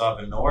confused if he saw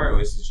Venora. It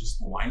was just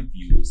the wine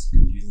fumes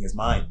confusing his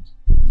mind.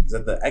 Because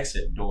at the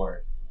exit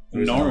door,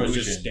 Venora was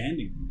just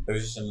standing. There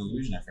was just an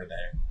illusion of her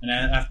there. And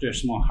after a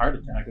small heart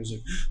attack, I was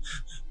like,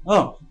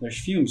 oh, there's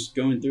fumes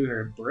going through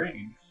her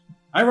brain.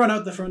 I run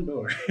out the front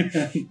door.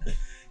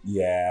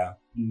 Yeah.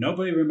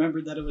 Nobody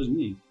remembered that it was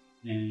me.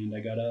 And I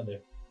got out of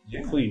there.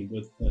 Yeah. Clean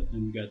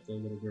and we got the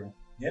little girl.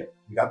 Yep.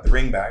 We got the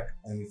ring back,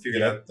 and we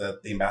figured out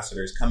that the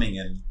ambassador is coming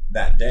in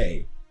that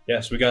day.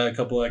 Yes, we got a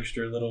couple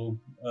extra little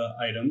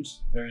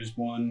items. There's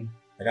one.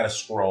 I got a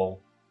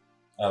scroll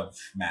of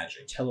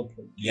magic.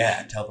 Teleportation.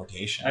 Yeah,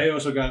 teleportation. I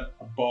also got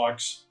a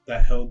box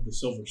that held the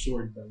silver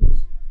sword that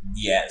was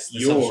the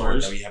silver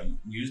sword that we haven't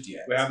used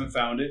yet. We haven't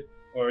found it.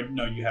 Or,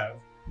 no, you have.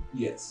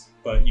 Yes.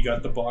 But you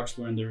got the box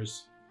when there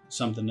was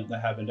something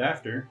that happened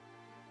after.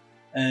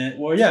 And,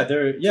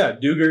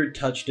 Duger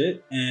touched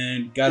it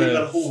and got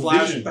a whole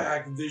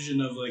flashback vision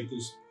of, like,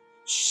 this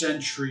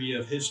century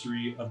of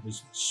history of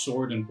this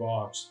sword and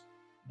box.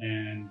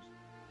 And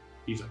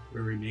he's like,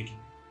 we're remaking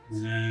it.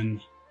 And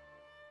then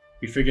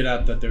we figured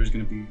out that there was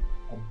going to be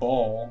a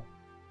ball.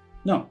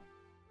 No.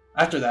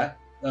 After that,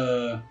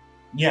 the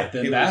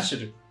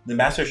ambassador. The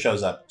ambassador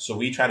shows up, so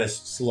we try to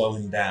slow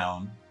him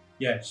down.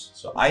 Yes.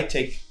 So I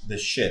take the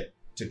ship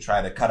to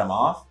try to cut him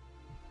off,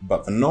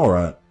 but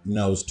Venora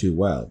knows too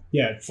well.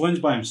 Yeah, Flynn's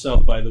by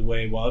himself, by the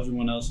way, while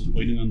everyone else is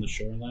waiting on the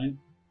shoreline.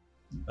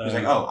 He's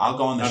like, oh, I'll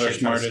go on the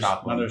ship to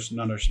stop him.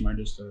 Not our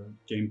smartest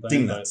game plan.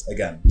 Ding nuts,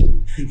 again.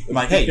 I'm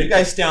like, hey, you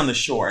guys stay on the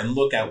shore and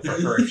look out for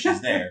her if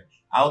she's there.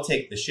 I'll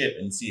take the ship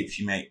and see if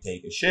she might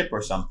take a ship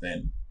or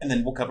something, and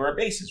then we'll cover our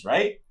bases,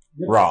 right?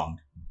 Yep. Wrong.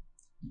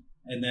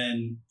 And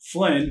then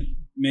Flynn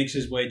makes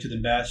his way to the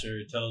ambassador,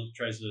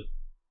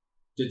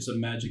 did some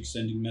magic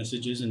sending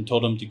messages and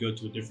told him to go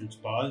to a different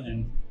spot.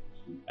 And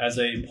as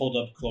they pulled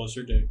up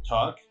closer to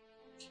talk,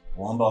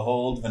 lo and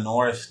behold,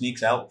 Venora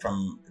sneaks out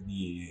from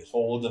the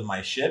hold of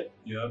my ship,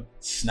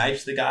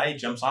 snipes the guy,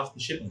 jumps off the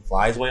ship, and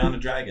flies away on a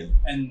dragon.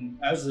 And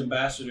as the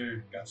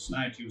ambassador got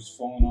sniped, he was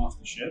falling off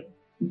the ship.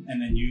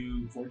 And then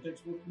you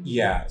vortex whipped him?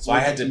 Yeah, so I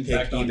had to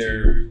pick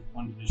either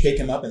pick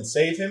him up and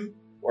save him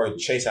or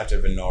chase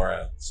after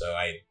Venora. So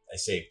I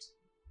saved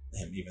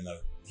him even though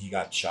he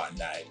got shot and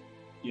died.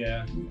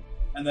 Yeah.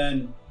 And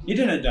then he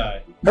didn't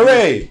die.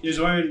 Hooray! He was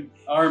wearing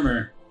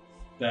armor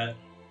that...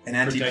 And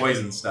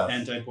anti-poison stuff.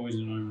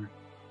 Anti-poison armor.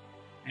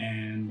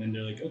 And then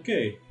they're like,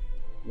 okay,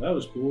 well, that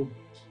was cool.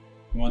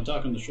 You want to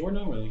talk on the shore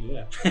now? We're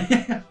like,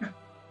 yeah.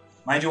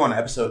 Mind you,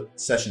 on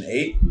session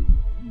 8,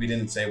 we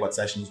didn't say what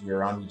sessions we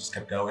were on. We just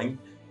kept going.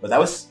 But that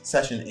was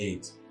session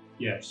 8.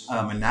 Yes.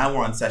 And now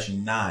we're on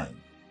session 9,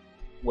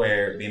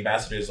 where the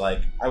ambassador is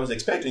like, I was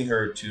expecting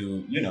her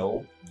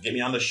to, get me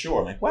on the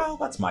shore. I'm like, well,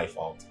 that's my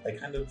fault. I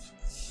kind of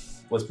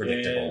was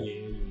predictable.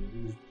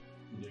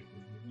 Yeah.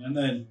 And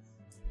then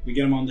we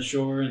get him on the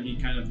shore, and he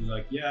kind of is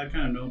like, yeah, I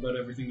kind of know about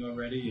everything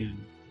already, and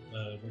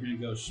we're going to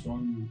go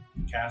storm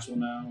the castle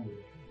now.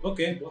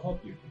 Okay, we'll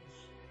help you.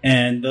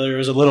 And there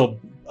was a little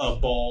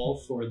ball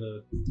for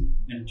the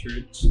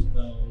entrance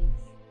of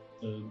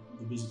the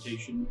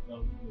visitation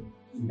of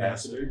the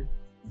ambassador.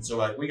 And so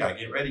like we gotta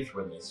get ready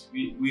for this.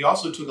 We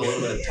also took a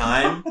little bit of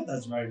time.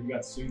 That's right. We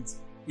got suits.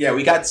 Yeah,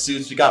 we got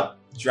suits. We got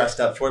dressed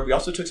up for it. We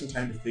also took some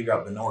time to figure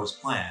out Venora's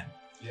plan.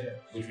 Yeah.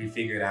 Which we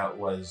figured out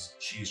was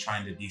she was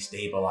trying to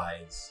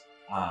destabilize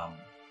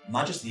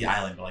not just the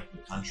island, but like the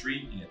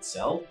country in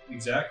itself.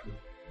 Exactly.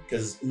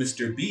 Because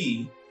Mr.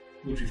 B,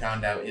 which we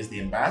found out is the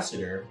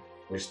ambassador,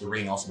 which the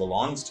ring also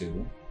belongs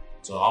to.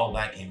 So all of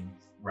that came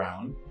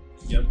round.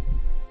 Yep.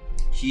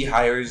 He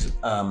hires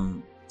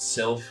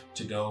Sylph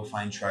to go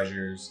find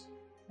treasures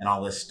and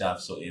all this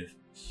stuff. So if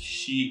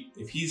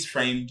he's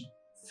framed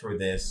for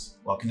this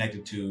while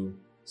connected to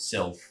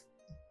Sylph,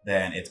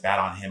 then it's bad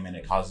on him and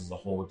it causes a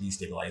whole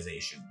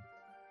destabilization.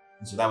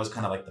 And so that was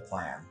kind of like the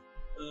plan.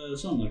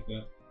 Something like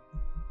that.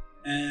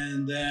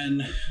 And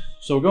then,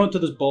 so we're going to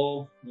this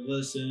ball. We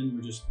listen.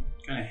 We're just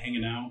kind of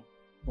hanging out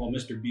while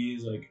Mr. B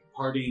is like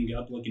partying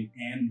up like an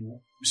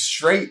animal.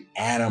 Straight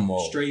animal.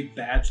 Straight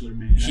bachelor,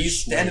 man. He's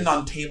standing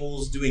on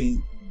tables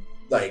doing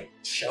like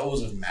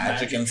shows of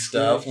magic and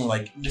stuff. And we're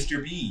like,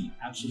 Mr. B,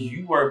 absolutely,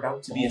 you are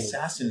about to be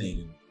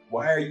assassinated.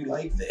 Why are you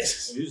like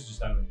this? So he was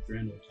just having a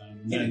grand old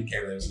time. He didn't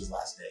care that it was his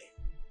last day.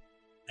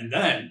 And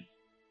then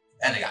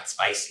it got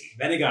spicy.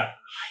 Then it got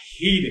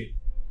heated.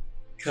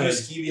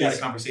 Because he had a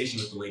conversation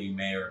with the lady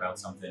mayor about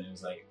something. It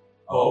was like,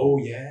 oh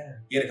yeah.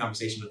 He had a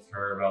conversation with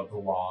her about the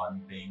law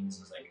and things.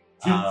 It was like,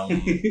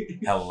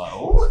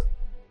 hello?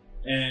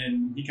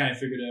 And he kind of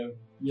figured out,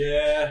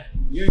 yeah,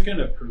 you're kind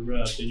of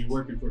corrupt and you're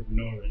working for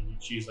Venora.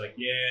 And she's like,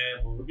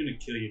 yeah, well, we're going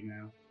to kill you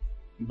now.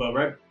 But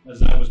right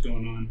as that was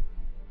going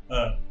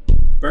on,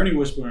 Burning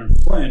Whisper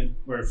and Flynn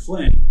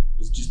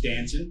was just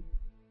dancing,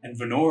 and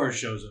Venora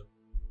shows up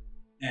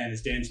and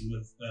is dancing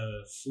with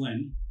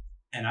Flynn.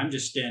 And I'm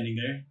just standing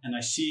there, and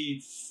I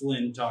see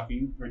Flynn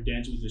talking or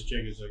dancing with this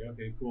chick. It's like,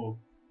 okay, cool.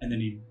 And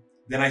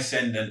then I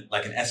send an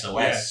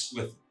SOS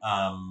with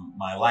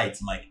my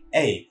lights. I'm like,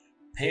 hey,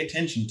 pay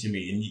attention to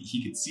me. And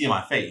he could see in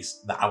my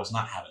face that I was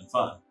not having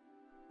fun.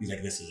 He's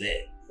like, this is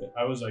it.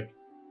 I was like,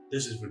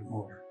 this is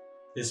Venora.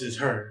 This is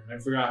her. I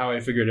forgot how I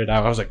figured it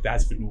out. I was like,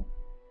 that's Venora.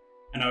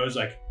 And I was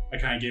like, I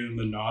kind of gave him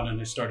the nod, and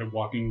I started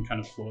walking kind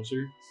of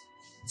closer.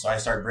 So I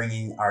start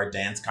bringing our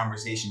dance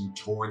conversation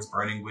towards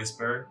Burning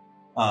Whisper.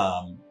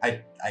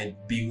 I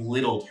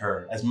belittled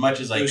her as much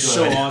as I could. It was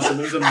so awesome.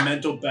 It was a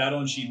mental battle,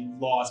 and she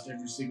lost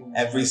every single one.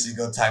 Every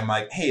single time. I'm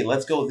like, hey,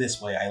 let's go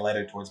this way. I led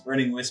her towards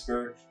Burning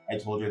Whisper. I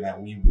told her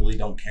that we really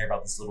don't care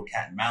about this little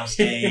cat and mouse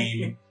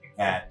game.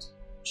 That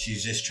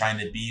she's just trying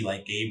to be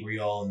like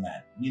Gabriel, and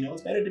that, you know,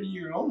 it's better to be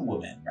your own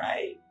woman,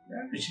 right?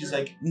 And she's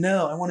like,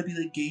 no, I want to be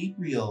like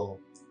Gabriel.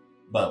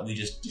 But we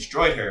just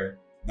destroyed her.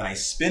 Then I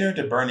spin her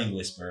to Burning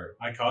Whisper.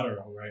 I caught her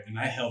all right, and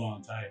I held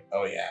on tight.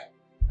 Oh, yeah.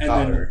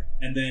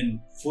 And then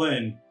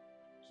Flynn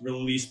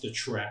released the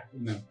trap,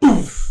 and then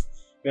poof,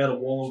 we had a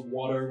wall of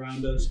water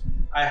around us.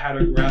 I had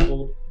her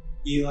grappled.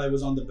 Eli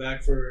was on the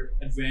back for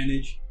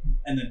advantage,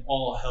 and then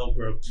all hell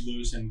broke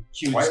loose. And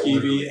Q and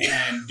Skeevy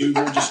and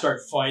Dougal just start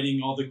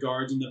fighting all the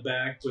guards in the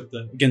back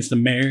against the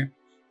mayor.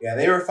 Yeah,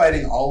 they were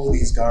fighting all of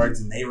these guards,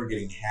 and they were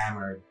getting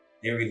hammered.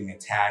 They were getting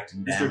attacked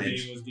and damaged.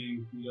 Mr. B was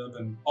getting beat up,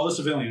 and all the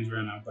civilians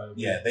ran out. By the way,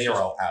 yeah, they were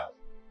all out.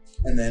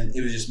 And then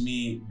it was just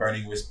me,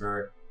 Burning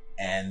Whisper,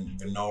 and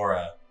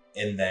Venora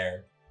in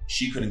there.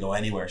 She couldn't go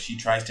anywhere. She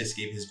tries to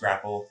escape his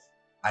grapple.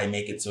 I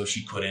make it so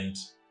she couldn't.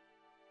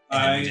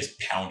 And then we just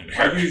pounded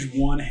her. I used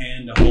one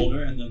hand to hold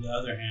her, and then the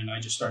other hand I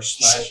just start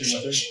slashing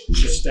with her,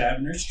 just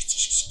stabbing her.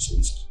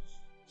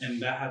 And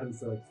that happened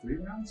for like 3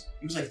 rounds?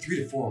 It was like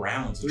 3 to 4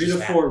 rounds. 3 to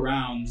 4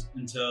 rounds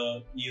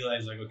until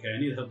Eli's like, okay, I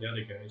need to help the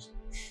other guys.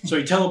 So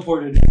he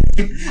teleported.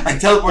 I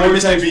teleported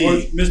Mr.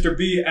 B. Mr.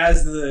 B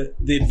as the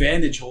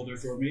advantage holder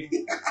for me.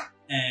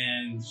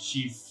 And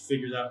she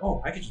figures out,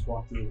 oh, I could just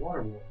walk through the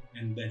water wall.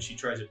 And then she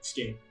tries to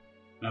escape.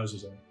 And I was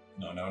just like,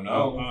 no.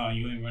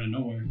 You ain't running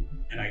nowhere.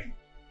 And I,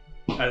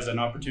 as an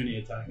opportunity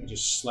attack, I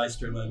just sliced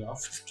her leg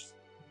off.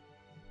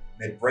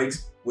 It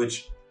breaks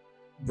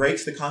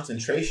the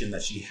concentration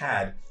that she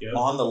had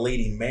on the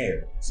Lady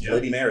Mayor. So the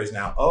Lady Mayor is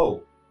now,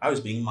 I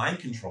was being mind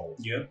controlled.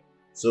 Yep.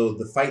 So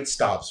the fight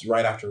stops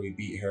right after we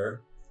beat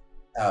her.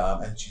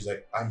 And she's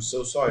like, I'm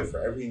so sorry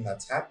for everything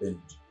that's happened.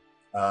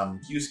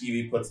 Q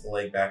Skeevy puts the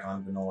leg back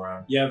on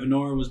Venora. Yeah,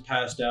 Venora was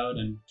passed out,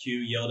 and Q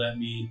yelled at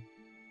me.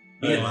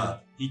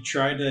 He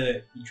tried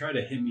to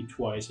hit me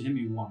twice. He hit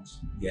me once.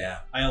 Yeah.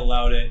 I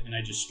allowed it, and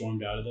I just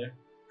stormed out of there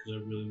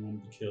because I really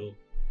wanted to kill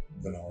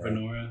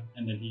Venora,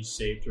 and then he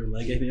saved her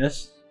leg, I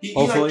guess. He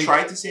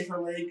tried to save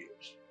her leg,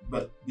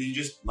 but we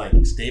just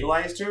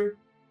stabilized her,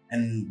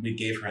 and we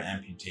gave her an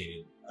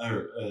amputated.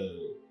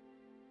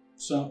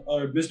 So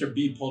Mr.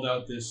 B pulled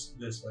out this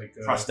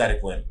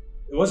prosthetic limb.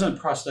 It wasn't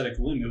a prosthetic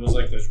limb. It was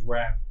like this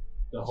wrap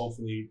to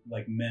hopefully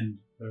mend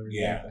her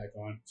back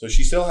on. So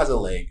she still has a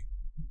leg.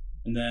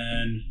 And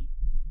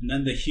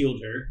then they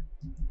healed her,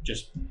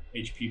 just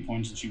HP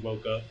points, and she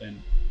woke up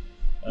and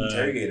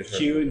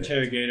Q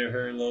interrogated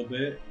her a little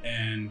bit,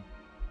 and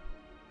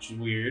which is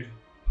weird.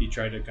 He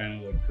tried to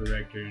kind of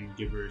correct her and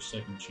give her a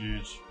second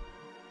chance.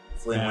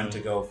 Flynn went to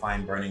go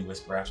find Burning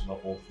Whisper after the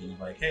whole thing.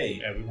 Like, hey.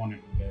 Yeah, we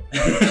wanted to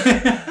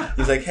get.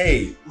 He's like,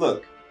 hey,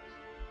 look,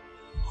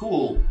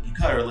 cool, you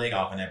cut her leg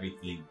off and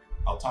everything.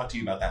 I'll talk to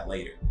you about that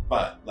later.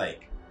 But,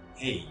 like,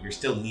 hey, you're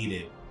still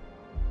needed.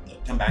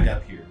 Like, come back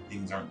up here.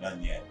 Things aren't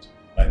done yet.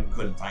 But I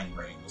couldn't find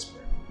Burning Whisper.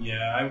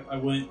 Yeah, I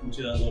went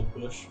into that little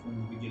bush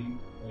from the beginning.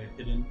 I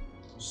hid in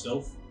with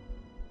Sylph.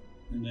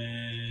 And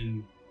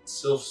then...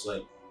 Sylph's,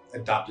 like,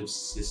 adoptive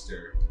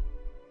sister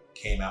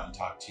came out and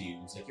talked to you.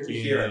 It's like, you're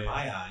here in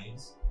my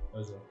eyes. I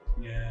was like,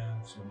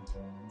 yeah,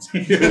 sometimes.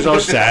 It was all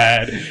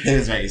sad. It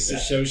was very sad. It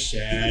was so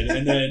sad.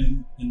 And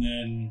then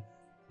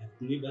I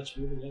believe that's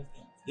where we left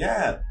off.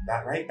 Yeah,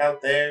 that right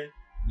out there.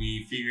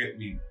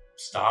 We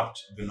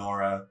stopped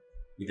Venora.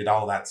 We did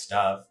all that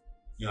stuff.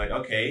 You're like,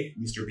 okay,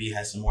 Mr. B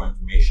has some more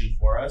information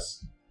for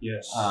us.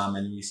 Yes.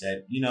 And we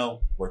said,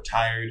 we're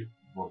tired,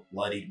 we're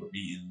bloodied, we're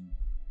beaten.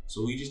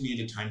 So we just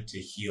needed time to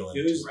heal and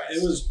to rest.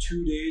 It was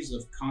 2 days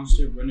of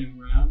constant running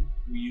around.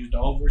 We used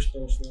all of our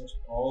spell slots,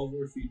 all of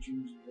our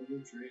features, all of our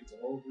trades,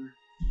 all of our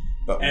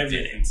but we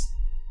everything. didn't.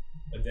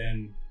 But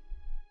then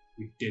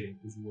we did it.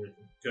 It was worth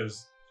it.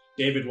 Because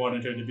David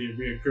wanted her to be a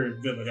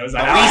reoccurring villain. I was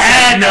like,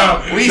 baby.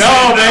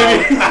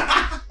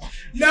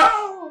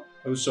 No!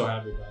 I was so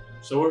happy about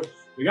that. So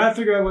we got to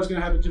figure out what's going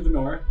to happen to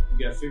Venora.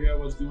 We got to figure out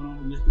what's going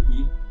on with Mr.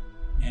 B.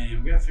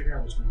 And we got to figure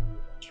out what's going on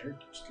with our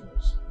characters.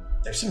 Because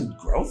there's some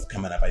growth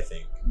coming up, I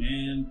think.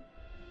 Man,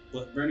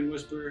 Burning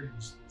Whisper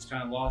is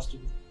kind of lost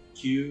with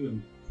Q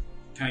and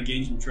kind of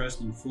gained some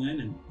trust in Flynn.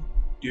 And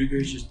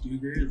Duger's just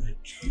Duger. Like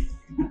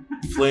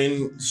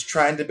Flynn's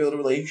trying to build a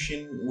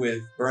relation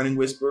with Burning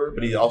Whisper,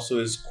 but he also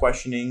is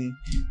questioning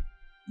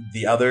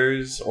the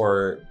others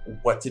or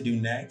what to do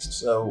next.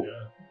 So,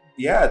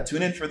 yeah,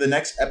 tune in for the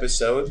next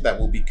episode that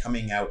will be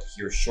coming out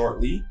here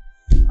shortly.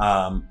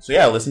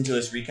 Listen to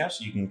this recap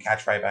so you can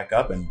catch right back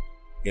up and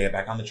get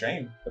back on the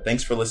train. But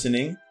thanks for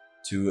listening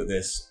to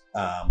this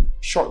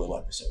short little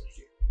episode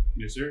here.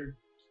 Yes, sir.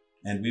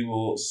 And we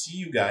will see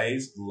you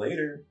guys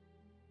later.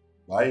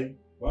 Bye.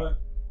 Bye.